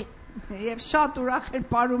happy. Եվ շատ ուրախ էր,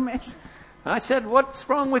 ապարում էր. I said, what's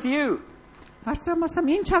wrong with you? Հարցրում ասեմ,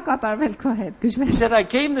 ի՞նչ է կատարվել քո հետ, գժվել։ He said, I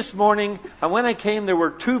came this morning and when I came there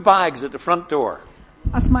were 2 bags at the front door.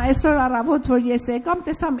 Ասում այսօր առավոտ որ ես եկամ,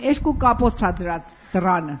 տեսամ 2 կապոց է դրած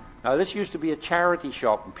դրանը. Now this used to be a charity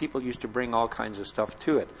shop and people used to bring all kinds of stuff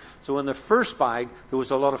to it. So in the first bag there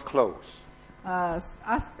was a lot of clothes.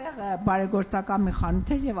 Աստեղ բարեգործական մի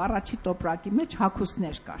խանութ էր եւ առաջի տոպրակի մեջ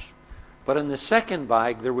հագուստներ կար. But in the second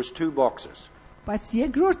bag there was 2 boxes. Բայց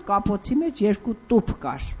երկրորդ կապոցի մեջ 2 տուփ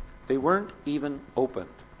կար. They weren't even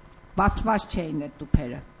opened. Բացված չէին այդ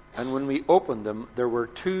տուփերը. And when we opened them there were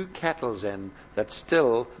 2 kettles in that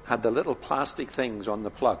still had the little plastic things on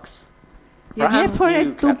the plugs. Եվ երբ որ այդ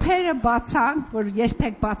տուփերը բացանք, որ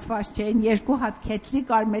երբեք բացված չէին, 2 հատ քեթլի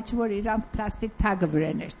կար մեջ, որ իրանց պլաստիկ թագը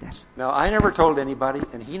վրան էր դեր. Now I never told anybody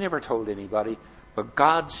and he never told anybody, but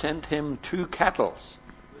God sent him 2 kettles.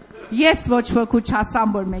 Ես ոչ ոքի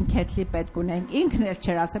չասամ, որ մենք քեթլի պետք ունենք, ինքն էլ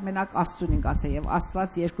չէր ասել, մենակ Աստծուն ինք ասել եւ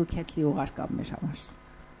Աստված 2 քեթլի ուղարկավ մեր համար.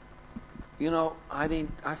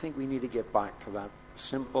 I think we need to get back to that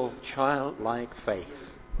simple childlike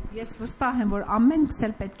faith. Ես վստահ եմ, որ ամենքս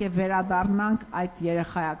էլ պետք է վերադառնանք այդ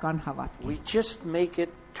երեխայական հավատքին. We just make it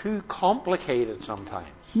too complicated sometimes.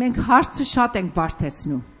 Մենք հարցը շատ ենք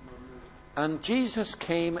բարդեցնում. And Jesus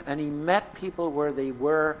came and he met people where they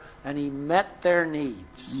were and he met their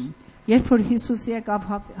needs. Երբ որ Հիսուս եկավ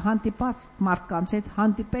հանդիպած մարդկանց հետ,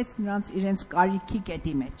 հանդիպեց նրանց իրենց կարիքի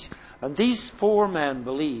կետի մեջ. And these 4 men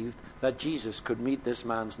believed that Jesus could meet this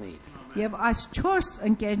man's need. Եվ այս 4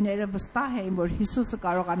 ընկերները վստահ էին, որ Հիսուսը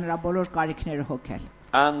կարող է նրա բոլոր կարիքները հոգել.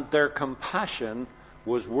 And their compassion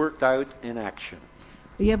was worked out in action.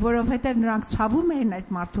 Եվ որովհետև նրանք ցավում էին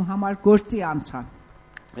այդ մարդու համար, գործի անցան.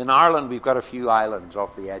 In Ireland we've got a few islands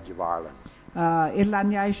off the edge of Ireland.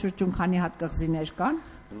 Իռլանդիայի շրջում քանի հատ կղզիներ կան.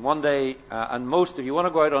 And one day, and most if you want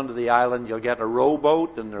to go out onto the island, you'll get a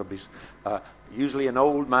rowboat, and there'll be usually an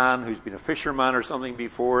old man who's been a fisherman or something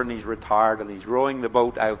before, and he's retired, and he's rowing the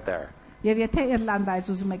boat out there. Եվ եթե Իռլանդայից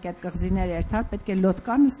ուզում եք այդ կղզիները երթալ, պետք է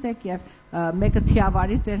լոդկա նստեք եւ մեկը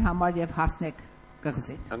թիավարի ձեր համար եւ հասնեք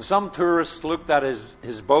կղզին. And some tourists looked at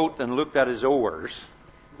his boat and looked at his oars.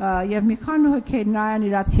 Եվ մի քանի հոգի նայան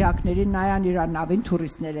իր թիակներին, նայան իր նավին,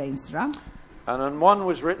 տուրիստներ էին սրանք. And on one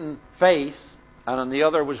was written faith, and on the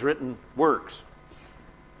other was written works.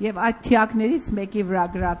 Եվ այդ թիակներից մեկի վրա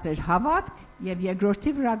գրած էր հավատք, եւ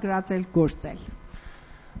երկրորդի վրա գրած էր գործել.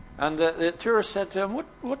 And the tourist said to him,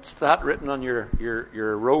 what's that written on your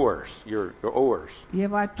rowers, your oars?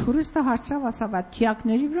 Եվ այդ տուրիստը հարցավ, ասավ, այդ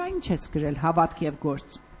թիակների վրա ինչ ես գրել, հավատք եւ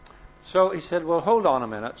գործ. So he said, well, hold on a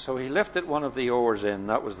minute. So he lifted one of the oars in,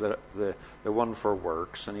 that was the one for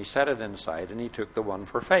works, and he set it inside, and he took the one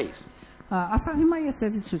for faith. Ասա հիմա ես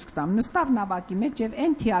էսի ցույց կտամ, նստավ նավակի մեջ եւ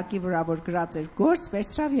այն թիակի վրա որ գրած էր գործ,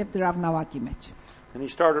 վերցրավ եւ դրավ նավակի մեջ. And he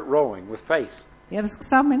started rowing with faith. Եվ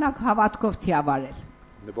սկսավ մենակ հավատքով թիավարել.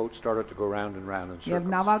 The boat started to go round and round in Եվ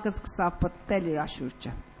circles. նավակը սկսավ պտտել իր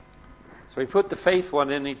շուրջը. So he put the faith one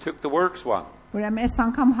in, he took the works one. Ուրեմն այս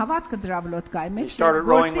անգամ հավատքը դրավ լոդկայի մեջ started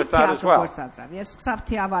rowing with that as well. Եվ սկսավ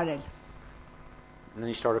թիավարել. And then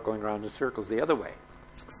he started going round in circles the other way.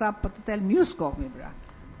 Սկսավ պտտել մյուս կողմի վրա.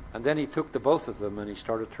 And then he took the both of them and he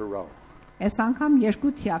started to row. Այս անգամ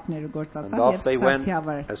երկու թիակները And գործածավ off եւ they went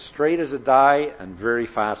սկսավ as straight as a die and very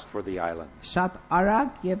fast for the island. Շատ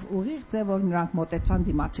արագ եւ ուղիղ ձևով նրանք մոտեցան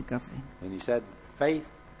դիմացի կղզին։ And he said, faith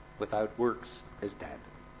without works is dead.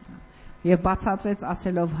 Եվ բացատրեց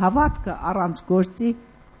ասելով հավատքը առանց գործի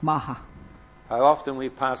մահա։ How often we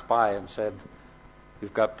pass by and said,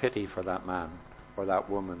 we've got pity for that man or that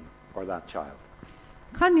woman or that child.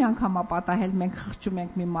 Քանի անգամ ապատահել մենք խղճում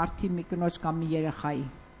ենք մի մարդի, մի կնոջ կամ մի երեխայի։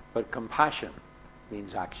 But compassion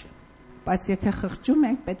means action. Բայց եթե խղճում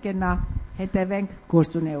ենք, պետք է նա հետևենք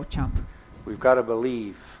գործունեությամբ։ We've got to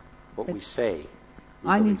believe what we say.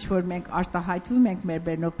 Այն ինչ որ մենք արտահայտվում ենք մեր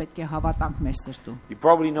բերնով պետք է հավատանք մեր սրտում։ You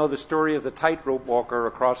probably know the story of the tightrope walker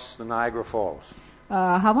across the Niagara Falls.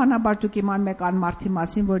 Հավանաբար դուք իման մեկ ան մարդի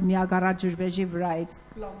մասին, որ Նիագարա ջրվեժի վրայից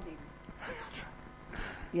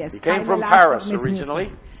Yes, He came from Paris originally.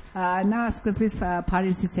 Նա սկզբից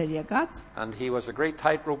Փարիզից էր եկած։ And he was a great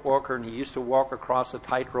tightrope walker, and he used to walk across a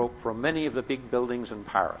tightrope from many of the big buildings in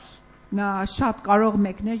Paris. Նա շատ կարող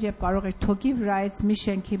մեկներ եւ կարող էր թոքի վրայից մի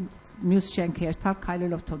շենքի մյուս շենքը երթալ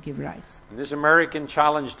քայլելով թոքի վրայից։ And this American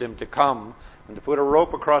challenged him to come and to put a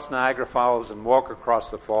rope across Niagara Falls and walk across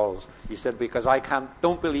the falls. He said, because I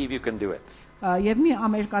don't believe you can do it. Եվ մի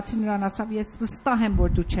ամերիկացի նրան ասավ, ես վստահ եմ,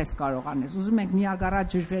 որ դու չես կարող անես։ Ուզում ենք Նիագարա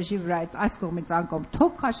ջրվեժի վրայից այս կողմից ան կողմ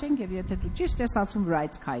թոք քաշենք եւ եթե դու ճիշտ ես ասում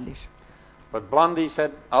վրայից քայլիր։ But Blondie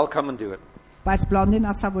said, I'll come and do it. Բայց Բլոնդին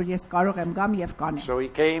ասավ, որ ես կարող եմ գամ եւ կանեմ։ So he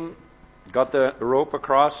came, got the rope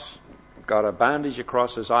across, got a bandage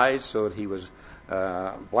across his eyes so that he was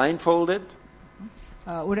blindfolded.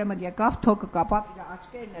 Ուրեմն եկավ թոքը կապավ, իր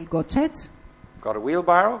աչքերն էլ գոցեց, got a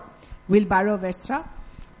wheelbarrow wheelbarrow վերցրավ,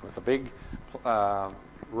 with a big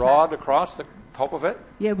rod across the top of it,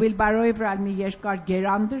 եւ wheelbarrow-ի վրա մի երկար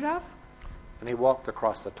գերան դրավ, and he walked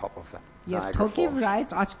across the top of the եւ Niagara թոքի Falls.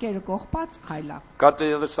 վրայից աչքերը կողպած քայլավ։ Got to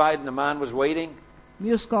the other side and the man was waiting.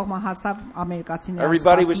 Մյուս կողմը հասավ ամերիկացիները։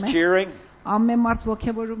 Everybody was cheering. Ամեն մարդ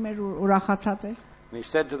ողջևորում էր ուրախացած էր։ And he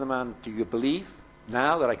said to the man, do you believe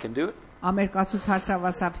now that I can do it? Ամերիկացու հարցավ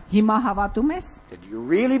ասավ, հիմա հավատում ես։ Did you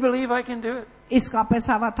really believe I can do it? Իսկապես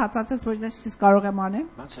հավատացած ես, որ ես կարող եմ անեմ։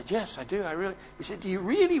 Man said, yes, I do. I really. He said, do you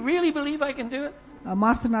really believe I can do it?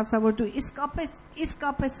 Մարդն ասավ, որ դու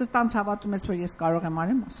իսկապես սրտանց հավատում ես, որ ես կարող եմ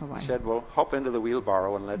անեմ, ասավ He այ։ said, well, hop into the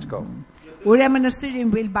wheelbarrow and let's go. Ուրեմն նստիր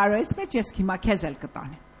wheelbarrow-ից մեջ ես հիմա քեզ էլ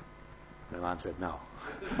կտանեմ։ The man said, no.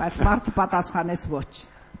 Բայց մարդը պատասխանեց ոչ։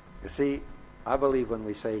 You see, I believe when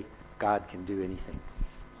we say God can do anything.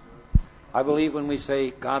 I believe when we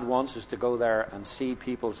say God wants us to go there and see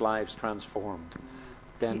people's lives transformed,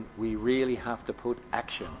 then we really have to put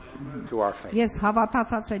action to our faith. Ես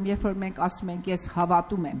հավատացած եմ, երբ որ մենք ասում ենք ես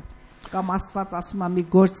հավատում եմ, կամ Աստված ասում է մի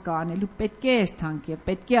գործ կա անելու, պետք է երթանք եւ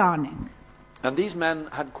պետք է անենք։ And these men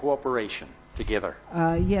had cooperation together.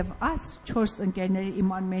 Եվ այս 4 ընկերները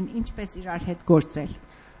իմանում են ինչպես իրար հետ գործել։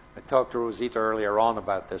 I talked to Rosita earlier on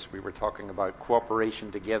about this. We were talking about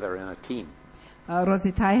cooperation together in a team.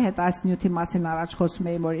 Ռոզիտայի հետ այս նյութի մասին առաջ խոսում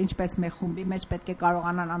էի, որ ինչպես մեր խումբի մեջ պետք է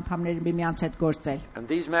կարողանան անդամները միմյանց հետ գործել։ And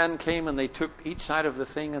these men came and they took each side of the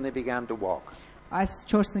thing and they began to walk. Այս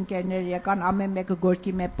 4 ընկերները եկան, ամեն մեկը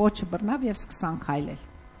գորգի մեջ պոչը բռնավ եւ սկսան քայլել։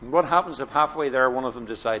 And what happens if halfway there one of them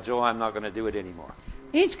decides, oh, I'm not going to do it anymore?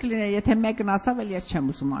 Ինչ կլիներ, եթե մեկն ասավ, էլ ես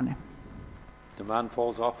չեմ ուզում անեմ։ The man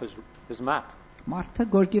falls off his mat. Մարդը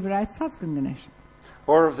գորգի վրայից ցած կընկներ։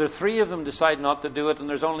 Or if the 3 of them decide not to do it and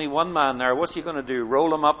there's only one man there, what's he going to do?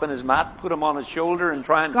 Roll him up in his mat, put him on his shoulder and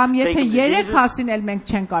try and Կամ take եթե him to 3 Jesus? հասին էլ մենք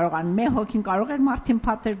չեն կարողանում, մեր հոգին կարող էր մարդին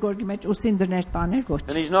փաթեր գորգի մեջ ուսին դներ տաներ ոչ։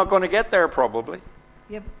 And he's not going to get there probably.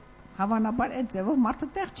 Եվ հավանաբար այդ ձևով մարդը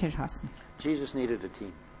տեղ չէր հասնի։ Jesus needed a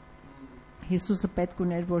team. Հիսուսը պետք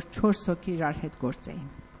ուներ, որ 4 հոգի իրար հետ գործեին։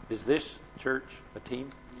 Is this church a team?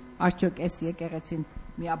 Արդյոք այս եկեղեցին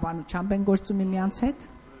միաբանությամբ են գործում միմյանց հետ։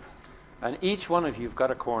 And each one of you've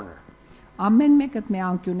got a corner Ամեն մեկդ մի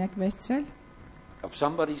անկյուն եք վերցրել, of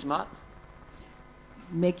somebody's mat,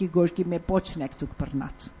 մեկի գորգի մեջ պոչն եք դուք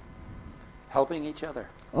բռնած։ helping each other,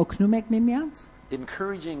 Օգնում եք միմյանց,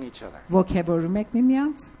 encouraging each other, ոգևորում եք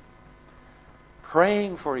միմյանց,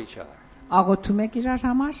 praying for each other. աղոթում եք իրար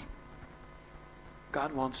համար։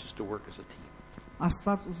 God wants us to work as a team.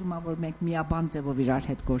 Աստված ուզում է, որ մենք միաբան ձևով իրար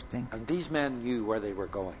հետ գործենք։ And these men knew where they were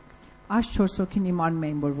going. Այս 4 հոգին իմանում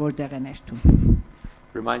էին, որ որտեղ են երթում։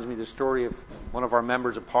 Reminds me of the story of one of our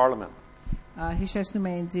members of parliament. Հիշեցնում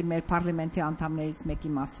է ինձ մեր parlamenti անդամներից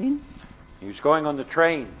մեկի մասին։ He was going on the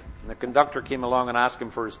train and the conductor came along and asked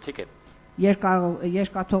him for his ticket.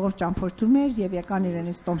 երկաթողով ճամփորդում էր եւ եկան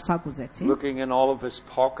իրենից տոմսակ ուզեցին. Looking in all of his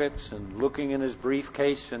pockets and looking in his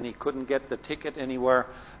briefcase, and he couldn't get the ticket anywhere.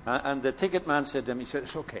 And the ticket man said to him, he said,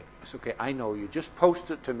 it's okay, I know you. Just post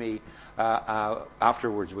it to me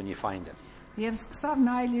afterwards when you find it. Եվ սկսավ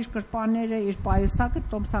նայել իր կրպանները, իր պայուսակը,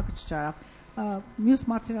 տոմսակը չճարավ. Մյուս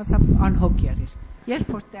մարդն ասավ անհոգ եղիր. Երբ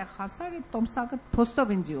որ տեղ հասար, տոմսակը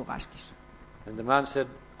փոստով ինձ ուղարկիր. And the man said,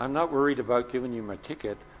 I'm not worried about giving you my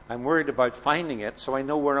ticket. I'm worried about finding it so I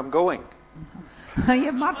know where I'm going.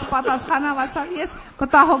 Եվ մարդը պատասխանավ ասավ, ես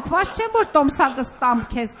մտահոգված չեմ, որ տոմսակը ստամ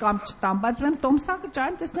քեզ կամ չտամ, բայց ուրեմն տոմսակը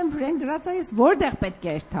ճարեմ, տեսնեմ վրան գրած է, ես որտեղ պետք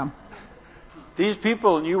է երթամ. These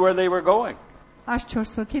people knew where they were going. Այս 4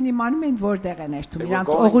 հոգին իմանում էին որտեղ են երթում, իրանց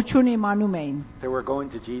օղությունը իմանում էին. They were going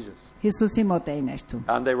to Jesus. Հիսուսի մոտ էին երթում.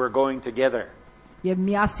 And they were going together. Եվ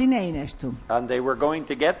միասին էին երթում. And they were going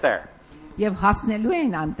to get there. Եվ հասնելու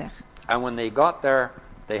էին անտեղ. And when they got there,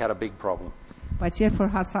 they had a big problem. Բայց երբ որ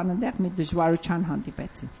հասան այնտեղ, մի դժվարության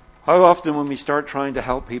հանդիպեցին. How often when we start trying to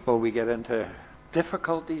help people, we get into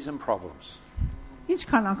difficulties and problems.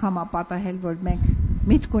 Ինչքան անգամ ապատահել, որ մենք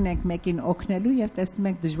միտք ունենք մեկին օգնելու եւ տեսնում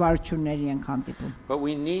ենք դժվարությունների ենք հանդիպում. But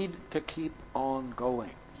we need to keep on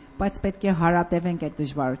going. Բայց պետք է հարատևենք այդ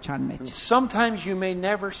դժվարության And մեջ. sometimes you may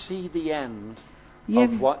never see the end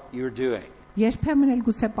Եվ of what you're doing. երբեմն էլ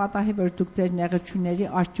գուցե պատահի, որ դուք ձեր նեղությունների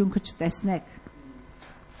արդյունքը չտեսնեք.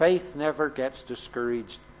 Faith never gets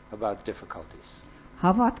discouraged about difficulties.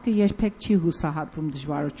 Հավատքը երբեք չի հուսահատվում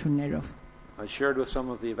դժվարություններով. I shared with some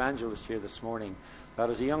of the evangelists here this morning that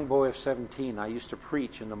as a young boy of 17, I used to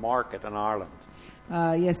preach in the market in Ireland.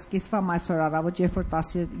 Ես սկիզբամ այսօր առավոտ երբ որ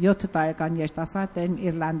 17 տարեկան երիտասարդն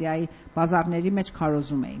Իռլանդիայի բազարների մեջ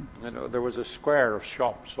քարոզում էին. You know, there was a square of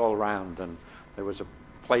shops all around, and there was a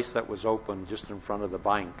place that was open just in front of the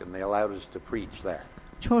bank, and they allowed us to preach there.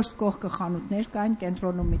 4 կողքը խանութներ կային,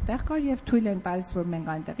 կենտրոնում մի տեղ կար եւ թույլ են տալիս որ մենք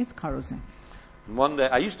այնտեղից քարոզենք. And one day,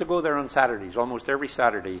 I used to go there on Saturdays, almost every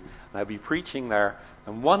Saturday, and I'd be preaching there.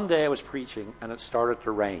 And one day I was preaching, and it started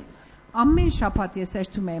to rain. Ամեն շաբաթ ես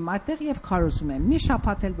երթում եմ այդտեղ եւ քարոզում եմ. Մի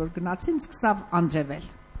շաբաթ էլ որ գնացին, սկսավ անձրևել.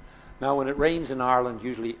 Now, when it rains in Ireland,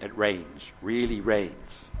 usually it rains, really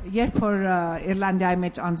rains. Երբ որ Իռլանդիայի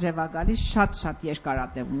մեջ անձրև է գալիս, շատ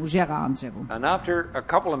երկարատևում, ուժեղ է անձրևում. And after a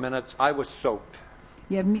couple of minutes, I was soaked.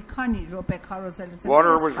 Եվ մի քանի րոպե քարոզելուց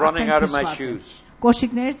Water was running out of my shoes.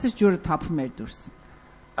 Կոշիկներից ջուրը թափում էր դուրս.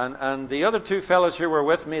 And the other two fellows who were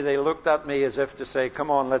with me, they looked at me as if to say,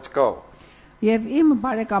 come on, let's go. Եվ իմ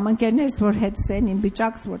բարեկամ ընկերներս որ հետս են իմ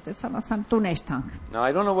վիճակս որ տեսան ասան տուն էջտանք. Now,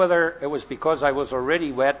 I don't know whether it was because I was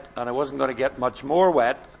already wet and I wasn't going to get much more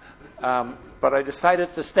wet, but I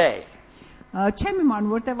decided to stay. Չեմ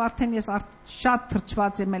իմանում որտեվ արդեն ես շատ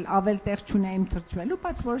թրջված եմ էլ ավել տեղ չունեի թրջվելու,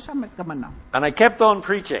 բայց որոշամ եմ կմնամ. And I kept on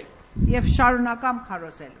preaching. Եվ շարունակամ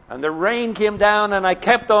քարոզել. And the rain came down and I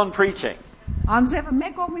kept on preaching. Անձրևը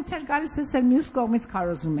մեկ կողմից էր գալիս, ես էլ մյուս կողմից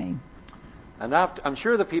քարոզում էի. And I'm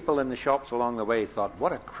sure the people in the shops along the way thought,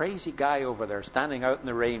 what a crazy guy over there standing out in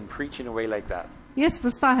the rain preaching away like that. Ես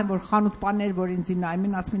վստահ եմ որ խանութ-պաններ որ ինձ նայում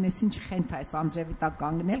են ասում են ես ինչ խենթ է այս անձրևի տակ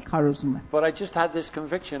կանգնել քարոզում եմ. But I just had this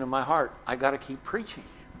conviction in my heart, I got to keep preaching.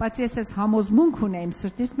 Բայց ես այս համոզմունք ունեի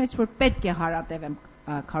սրտիս մեջ որ պետք է հարատևեմ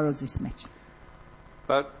քարոզիս մեջ.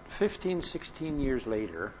 About 15, 16 years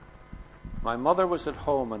later, my mother was at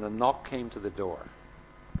home and a knock came to the door.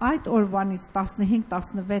 Այդ օրվանից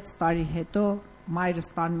 15-16 տարի հետո մայրս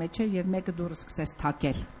տան մեջ էր եւ մեկը դուրս սկսեց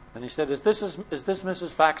թակել. And he said, is this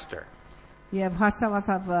Mrs. Baxter? Եւ հարցավ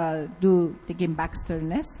ասավ դու Տիկին Բաքստերն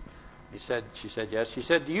ես? She said, yes. She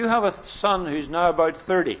said, do you have a son who's now about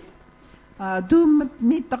 30? Դու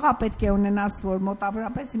մի տղա պետք է ունենաս որ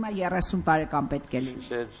մոտավորապես հիմա 30 տարեկան պետք է լինի. She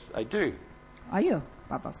said, I do. Այո,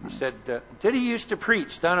 He պատասխանեց. said, did he used to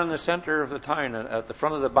preach down in the center of the town at the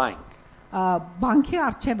front of the bank? Բանկի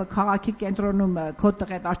արչեվը քաղաքի կենտրոնում քո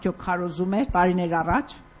տղետ արդյոք քարոզում էր տարիներ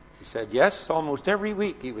առաջ? She said, yes, almost every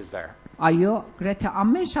week he was there. Այո, գրեթե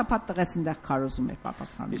ամեն շաբաթ տղես այնտեղ քարոզում էր, He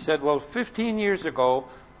պատասխանում։ said, well, 15 years ago,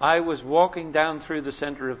 I was walking down through the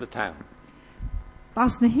center of the town.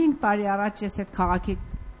 15 տարի առաջ ես այդ քաղաքի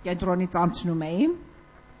կենտրոնից անցնում էի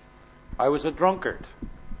I was a drunkard.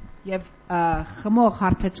 եւ խմող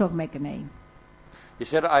հարբեցող մեկն էի։ He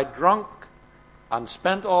said, I drunk and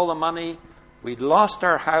spent all the money. We'd lost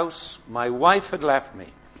our house. My wife had left me.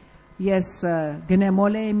 Ես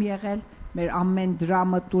գնեմոլ եմ եղել, մեր ամեն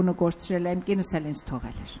դրամը տունը գործրել եմ, կինս էլ ինձ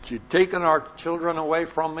թողել էր։ She'd taken our children away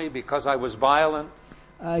from me because I was violent.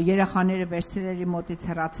 Երեխաները վերցրել էր մոտից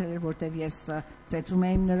հեռացրել էր, որտեվ ես ծեծում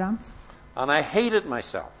եմ նրանց And I hated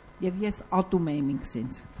myself. եւ ես ատում եմ ինքս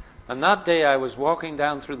ինձ։ And that day I was walking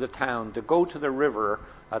down through the town to go to the river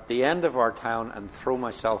at the end of our town and throw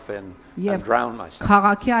myself in and drown myself.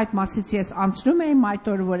 Քաղաքի այդ մասից ես անցնում եմ այդ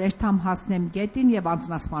օրը, որ երթամ հասնեմ գետին եւ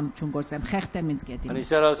անձնասպանություն գործեմ, խեղդեմ ինձ And գետին։ he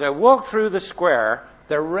said, as I walked through the square,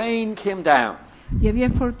 the rain came down. Եվ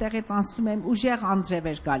երբ որ տեղից անցնում եմ, ուժեղ անձրև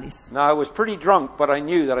էր գալիս։ Now I was pretty drunk, but I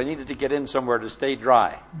knew that I needed to get in somewhere to stay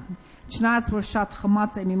dry. Չնայած որ շատ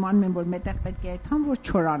խմած եմ, իմանում եմ, որ մետեղ պետք է այդքան որ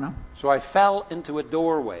չորանամ։ So I fell into a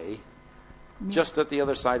doorway just at the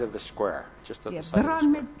other side of the square, just at the side of the Դրան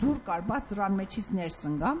square. մեջ դուր կար, բայց դրան մեջից ներս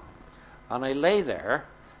ընկամ։ And I lay there,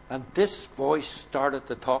 and this voice started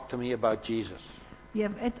to talk to me about Jesus.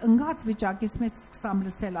 Եվ այդ ընկած վիճակից մեջ սկսամ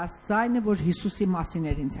լսել այս ձայնը, որ Հիսուսի մասին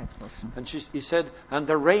էր ինձ հետ խոսում։ And he said, and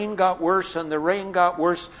the rain got worse, and the rain got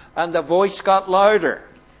worse, and the voice got louder.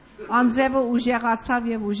 Անձրևը ուժեղացավ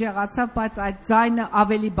եւ ուժեղացավ, բայց այդ ձայնը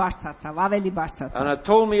ավելի բարձրացավ, ավելի And բարձրացավ։ it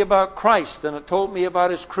told me about Christ, and it told me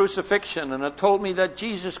about his crucifixion, and it told me that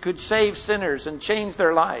Jesus could save sinners and change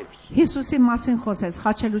their lives. Հիսուսի մասին խոսեց,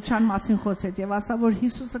 խաչելության մասին խոսեց եւ ասա, որ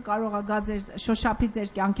Հիսուսը կարող է գա ձեր շոշափի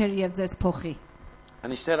ձեր կյանքերը եւ ձեզ փոխի։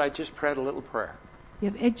 And he said, I just prayed a little prayer.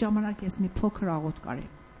 Եվ այդ ժամանակ ես մի փոքր աղոթք արի։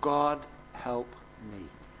 God help me.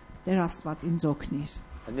 Տեր Աստված ինձ օգնիր։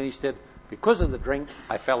 And then he said, because of the drink,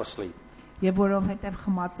 I fell asleep. Եվ որովհետեւ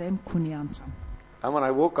խմած եմ, քունի անցամ։ And when I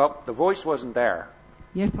woke up, the voice wasn't there,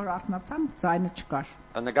 Երբ որ արթնացամ, ձայնը չկար,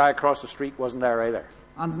 and the guy across the street wasn't there either.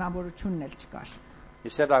 անձնավորությունն էլ չկար։ He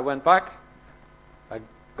said, I went back, I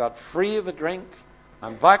got free of a drink,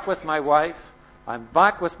 I'm back with my wife, I'm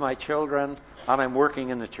back with my children, and I'm working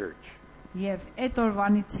in the church. Եվ այդ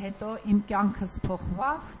օրվանից հետո իմ կյանքս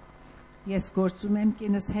փոխվավ, ես գործում եմ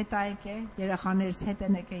կինս հետ այգե, երեխաներս հետ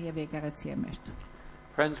են եկել եւ եկեղեցի եմ երթում։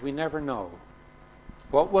 Friends, we never know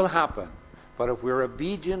what will happen, but if we're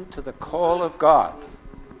obedient to the call of God,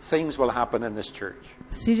 things will happen in this church.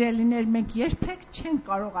 Սիրելիներ, մենք երբեք չենք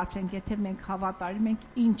կարող ասենք, եթե մենք հավատարիմ ենք,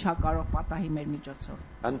 ինչա կարող պատահի մեր միջոցով։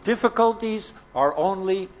 And difficulties are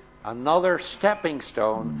only another stepping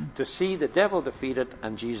stone to see the devil defeated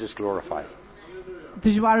and Jesus glorified.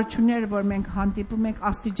 Դժվարությունները, որ մենք հանդիպում ենք,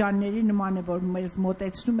 աստիճանների նման է, որ մեզ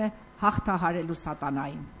մոտեցնում է հաղթահարելու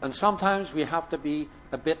սատանային։ And sometimes we have to be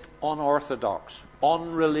a bit unorthodox,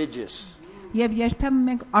 unreligious. Եվ երբեմն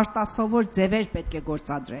մենք արտասովոր ձևեր պետք է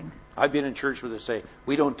գործադրենք։ I've been in church where they say,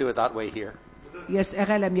 we don't do it that way here. Ես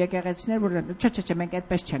եղել եմ եկեղեցիներ, որ չէ, մենք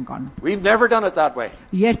այդպես չենք անում։ We've never done it that way.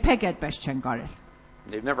 Երբեք այդպես չենք արել։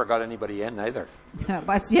 They've never got anybody in either.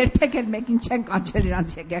 Բայց երբեք էլ մեկին չեն կանչել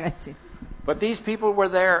իրանց եկեղեցի։ But these people were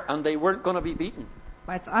there and they weren't going to be beaten.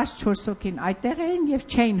 Բայց այս 4 հոգին այդտեղ էին եւ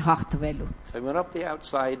չէին հաղթվելու։ They went up the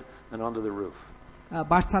outside and onto the roof.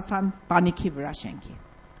 Բարձացան տանիքի վրա շենքի։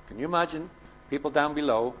 Can you imagine people down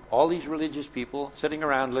below, all these religious people sitting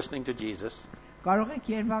around listening to Jesus? Կարող եք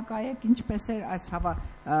երևակայեք ինչպես էր այս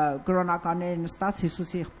կրոնականները նստած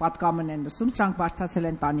Հիսուսի պատկամն են լսում, սրանք բարձացել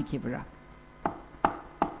են տանիքի վրա։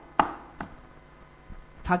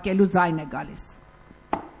 Թակելու ձայն է գալիս։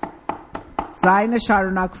 Ձայնը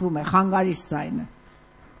շարունակվում է, խանգարիչ ձայնը։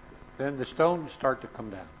 Then the stones start to come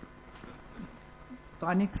down.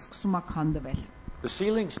 Տանիքը սկսում է քանդվել։ The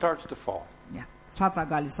ceiling starts to fall. Ցած է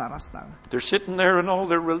գալիս առաստաղը։ They're sitting there in all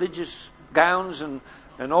their religious gowns and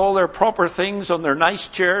all their proper things on their nice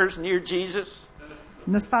chairs near Jesus.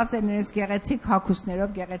 Նստած են իրենց գեղեցիկ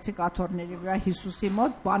հագուստներով, գեղեցիկ աթոռների վրա Հիսուսի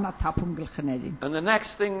մոտ, բանա թափում գլխներին։ And the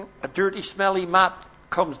next thing, a dirty, smelly mat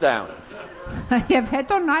comes down. Եվ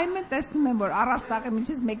հետո նայում են, տեսնում են, որ առաստաղի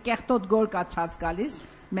միջից մեկ կեղտոտ գոր կա ցած գալիս,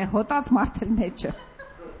 մե հոտած մարդ էլ մեջը։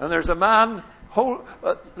 And there's a man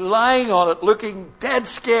lying on it looking dead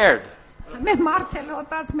scared. Մե մարդ էլ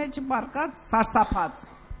հոտած մեջը բարկած, սարսափած։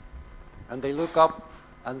 And they look up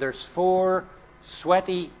and there's 4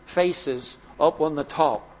 sweaty faces up on the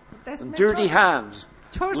top and dirty hands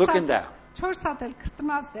looking down. 4 հատ էլ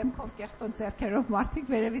քրտնած դեմքով կեղտոտ ձեռքերով մարդիկ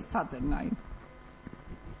վերևից ցած են նայում։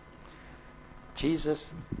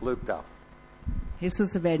 Jesus looked up.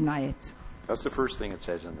 Հիսուսը վեր նայեց։ That's the first thing it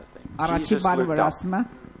says in the thing. Առաջի Jesus բանը looked որ up. ասում է,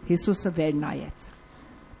 Հիսուսը վեր նայեց։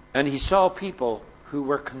 And he saw people who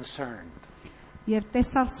were concerned. Եվ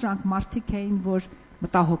տեսավ սրանք մարդիկ էին, որ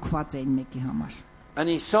մտահոգված էին մեկի համար։ And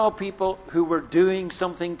he saw people who were doing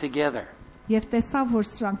something together. Եվ տեսավ, որ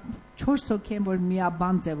սրանք 4 հոգի են, որ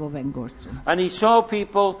միաբան ձևով են գործում։ And he saw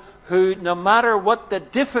people who, no matter what the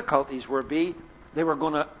difficulties were be, they were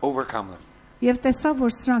going to overcome them. Եվ տեսավ,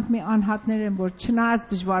 որ սրանք մի անհատներ են, որ չնայած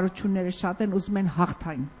դժվարությունները շատ են, ուզում են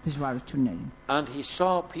հաղթային դժվարություններին։ And he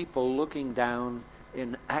saw people looking down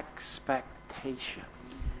in expectation.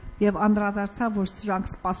 Եվ անդրադարձավ, որ սրանք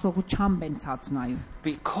սպասողությամբ են ցած նայում։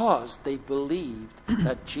 Because they believed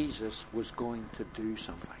that Jesus was going to do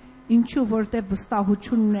something. Ինչու որտեղ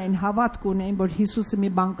վստահություն ունեն, հավատք ունեն, որ Հիսուսը մի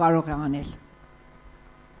բան կարող է անել։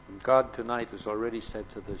 And God tonight has already said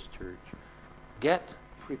to this church, get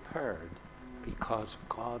prepared because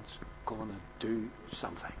God's going to do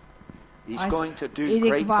something. He's going to do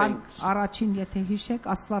great things. Առաջին եթե հիշեք,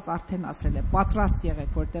 Աստված արդեն ասել է, պատրաստ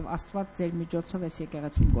եղեք, որտեղ Աստված ձեր միջոցով էս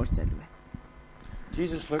եկեղեցում գործելու է։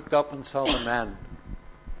 Jesus looked up and saw the man.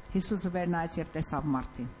 Հիսուսը վեր նայեց եւ տեսավ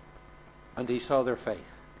մարդին։ And he saw their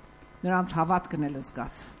faith. Նրանց հավատքն էլ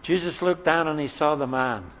զգաց։ Jesus looked down and he saw the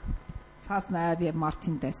man. Ցած նայավ եւ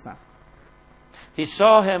մարդին տեսավ։ He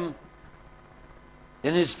saw him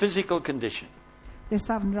in his physical condition.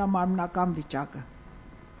 Տեսավ նրա մարմնական վիճակը,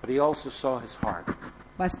 But he also saw his heart.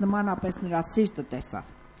 բայց նմանապես նրա սիրտը տեսավ։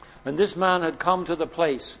 And this man had come to the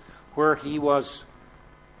place where he was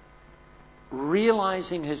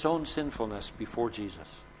realizing his own sinfulness before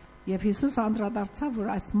Jesus. Եվ Հիսուս անդրադարձավ, որ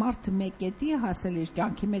այս մարդը մեկ կետի է հասել իր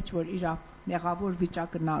կյանքի մեջ, որ իր մեղավոր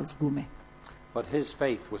վիճակը նա զգում է, But his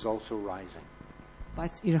faith was also rising.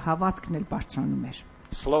 բայց իր հավատքն էլ բարձրանում էր։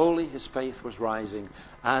 Slowly his faith was rising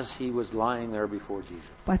as he was lying there before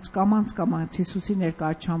Jesus. Բայց կամած Հիսուսի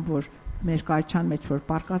ներկայության մեջ որ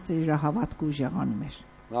պարկած էր իր հավատքը ուժեղանում էր։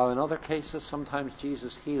 Now in other cases, sometimes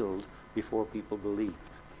Jesus healed before people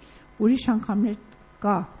believed. Ուրիշ անգամներ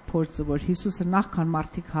կա փորձը, որ Հիսուսը նախքան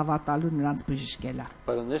մարդիկ հավատալու նրանց բժշկել է։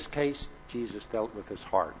 But in this case, Jesus dealt with his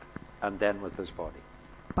heart and then with his body.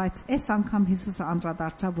 Բայց այս անգամ Հիսուսը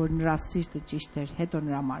անդրադարձավ, որ նրա սիրտը ճիշտ էր, հետո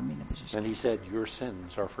նրա մարմինը բժշկել։ And he said, your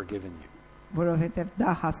sins are forgiven you. Որովհետև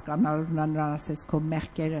դա հասկանալու նրան ասեց, քո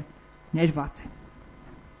մեղքերը ներված են։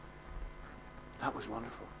 That was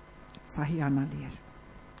wonderful. Սա հիանալի էր։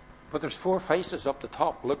 But there's 4 faces up the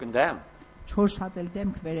top looking down. 4 հատ էլ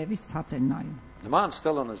դեմք վերևից ցած են նայում։ The man's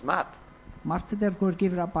still on his mat. Մարդը դեռ գորգի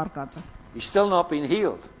վրա պարկած է, He's still not been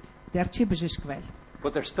healed. դեռ չի բժշկվել,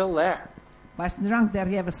 But they're still there. բայց նրանք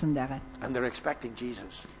դեռևս ընդեղ են And they're expecting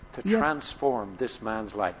Jesus to Yeah. transform this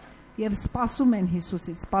man's life. եւ սպասում են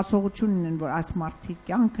Հիսուսից, սպասողություն ունեն, որ այս մարդի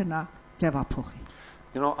կյանքը նա ձևափոխի։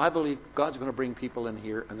 You know, I believe God's going to bring people in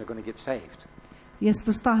here and they're going to get saved. Ես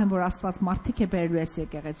վստահ եմ, որ Աստված մարդիկ է բերելու այս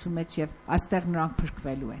եկեղեցու մեջ եւ այստեղ նրանք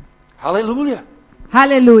փրկվելու են։ Hallelujah.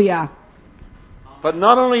 Հալելույա։ But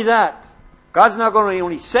not only that, God's not going to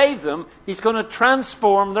only save them, He's going to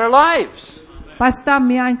transform their lives. Բայց դա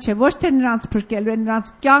միայն չէ, ոչ թե նրանց փրկելու է,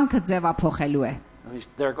 նրանց կյանքը ձևափոխելու է։ And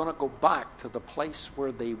they're going to go back to the place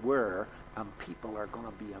where they were and people are going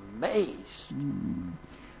to be amazed.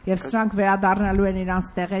 Եվ սրանք վերադառնալու են իրանց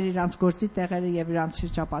տեղերը, իրանց գործի տեղերը եւ իրանց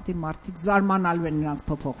շրջապատի մարդիկ զարմանալու են իրանց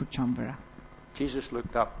փոփոխության վրա։ Jesus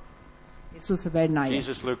looked up. Հիսուսը վեր նայեց,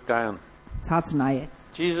 Jesus looked down. ցած նայեց,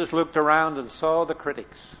 Jesus looked around and saw the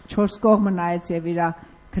critics. 4 կողմը նայեց եւ իր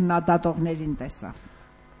քննադատողներին տեսավ։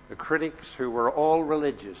 The critics who were all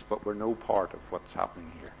religious but were no part of what's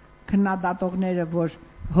happening here. Քննադատողները, որ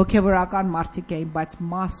հոգեվորական մարդիկ էին, բայց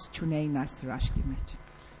մաս չունեին այս հրաշքի մեջ։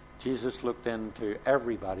 Jesus looked into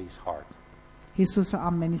everybody's heart. Հիսուսը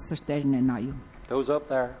ամենի սրտերն է նայում։ Those up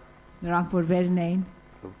there, Նրանք որ վերն էին,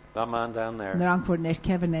 that man down there, նրանք որ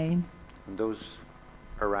ներքևն էին and those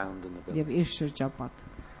around in the building. եւ իր շրջապատը։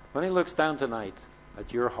 When he looks down tonight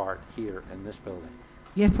at your heart here in this building,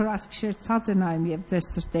 Երբ որ ասքշեր ցած է նայում եւ ձեր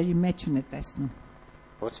սրտերի մեջն է տեսնում,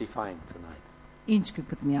 what's he find tonight? ինչ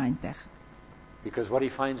կգտնի այնտեղ։ Because what he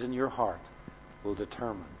finds in your heart will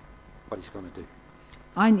determine what he's going to do.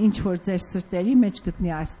 Այն ինչ որ ձեր սրտերի մեջ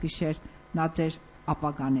գտնի այս գիշեր, նա ձեր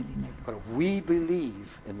ապագան է լինելու։ But if we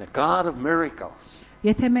believe in the God of miracles,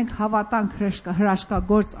 Եթե մենք հավատանք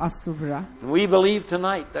հրաշքագործ Աստծո վրա, and we believe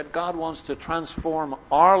tonight that God wants to transform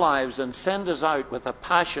our lives and send us out with a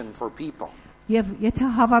passion for people, եւ եթե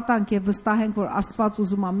հավատանք եւ վստահենք, որ Աստված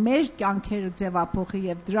ուզում է մեր կյանքերը ձևափոխի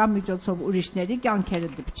եւ դրա միջոցով ուրիշների կյանքերը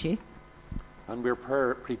դպչի, and we're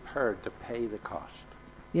prepared to pay the cost,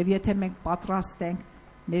 եւ եթե մենք պատրաստ ենք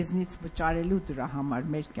մեզնից վճարելու դրա համար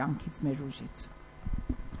մեր կյանքից, մեր ուժից,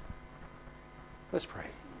 let's pray.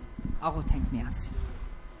 աղոթենք միասին։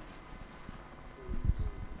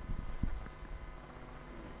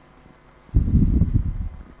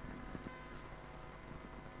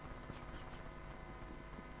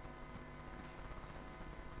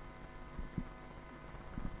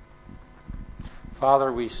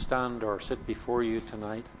 Father, we stand or sit before you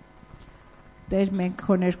tonight, Տեր, մենք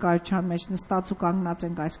քո ներկայության մեջ նստած ու կանգնած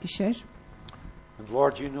ենք այս գիշեր։ and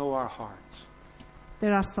Lord, you know our hearts.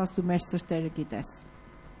 Տեր Աստված, դու մեր սրտերը գիտես։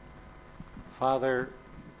 Father,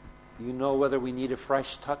 you know whether we need a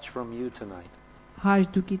fresh touch from you tonight. Հայր,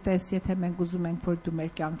 դու գիտես, եթե մենք ուզում ենք, որ դու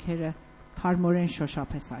մեր կյանքերը թարմորեն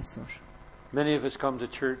շոշափես այսօր։ Many of us come to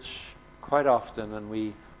church quite often and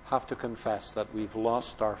we have to confess that we've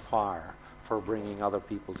lost our fire for bringing other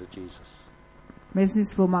people to Jesus.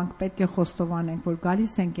 Մեզնից ոմանք պետք է խոստովանենք, որ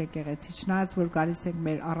գալիս ենք եկեղեցի, չնայած որ գալիս ենք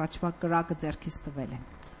մեր առաջվա կրակը ձեռքից տվել ենք.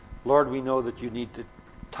 Lord, we know that you need to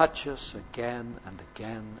touch us again and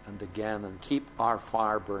again and again and keep our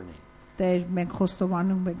fire burning. Տեր, մենք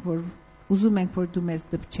խոստովանում ենք, որ ուզում ենք, որ դու մեզ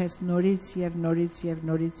դպչես նորից եւ նորից եւ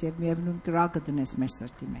նորից եւ միևնույն կրակը դնես մեր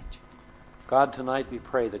սրտի մեջ. God, tonight we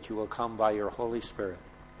pray that you will come by your Holy Spirit.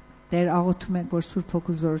 Տեր, աղոթում ենք, որ Սուրբ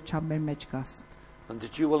Հոգու զորությամբ մեր մեջ գաս. And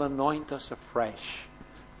that you will anoint us afresh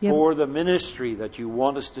for the ministry that you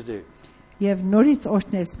want us to do. Եվ նորից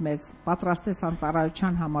օրհնես մեզ, պատրաստես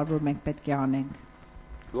անծառայության համար, որ մենք պետք է անենք.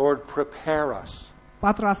 Lord, prepare us.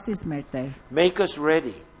 Պատրաստես մեր Տեր. Make us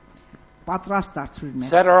ready. Պատրաստ դարձրու մեզ.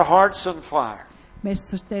 Set our hearts on fire. Մեր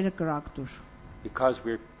սրտերը կրակ դուր. Because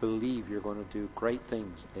we believe you're going to do great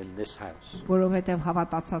things in this house. Որովհետև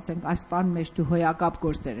հավատացած ենք այս տան մեջ դու հոյակապ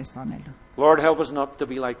գործեր ես անելու. Lord, help us not to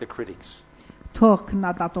be like the critics. Թող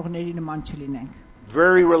քննադատողների նման չլինենք.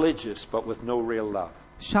 Very religious, but with no real love.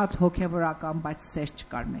 Շատ հոգևորական, բայց սեր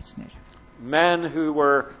չկար մեջներ. Men who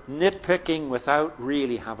were nitpicking without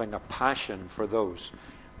really having a passion for those.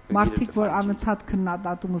 Մարդիկ, որ անընդհատ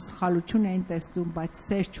քննադատում ու սխալություն էին տեսնում, բայց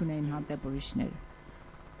սեր չունեին հանդեպ ուրիշները.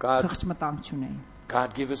 Խղճմտանք չունեին.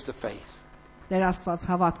 God, give us the faith. Տեր Աստված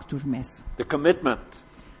հավատք տուր մեզ. The commitment.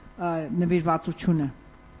 Նվիրվածությունը.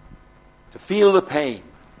 To feel the pain.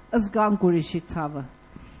 Զգանք ուրիշի ցավը.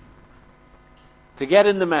 To get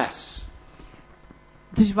in the mess.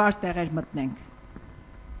 Դժվար տեղեր մտնենք.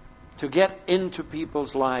 To get into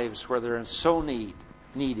people's lives where they're so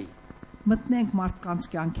needy. Մտնենք մարդկանց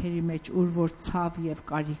կյանքերի մեջ, ուր որ ցավ եւ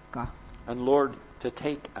կարիք կա. And Lord, to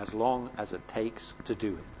take as long as it takes to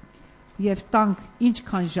do it. Եվ տանք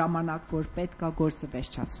ինչքան ժամանակ որ պետք է գործը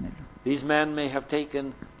վերջացնելու. These men may have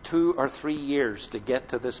taken 2 or 3 years to get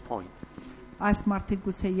to this point. Այս մարդիկ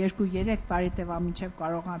գուցե 2-3 տարի տևա մինչև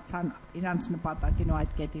կարողացան իրանց նպատակին ու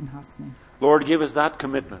այդ կետին հասնեն. Lord, give us that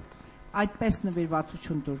commitment. Այդպես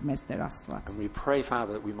նվիրվածություն տուր մեզ Տեր Աստված. And we pray,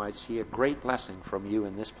 Father, that we might see a great blessing from you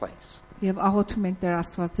in this place. Եվ աղոթում ենք Տեր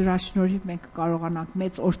Աստված, դրա շնորհիվ մենք կարողանանք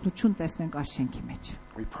մեծ օրհնություն տեսնենք այս շենքի մեջ.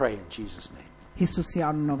 We pray in Jesus' name. Հիսուսի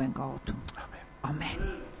անունով ենք աղոթում. Amen. Ամեն.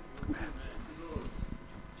 Amen.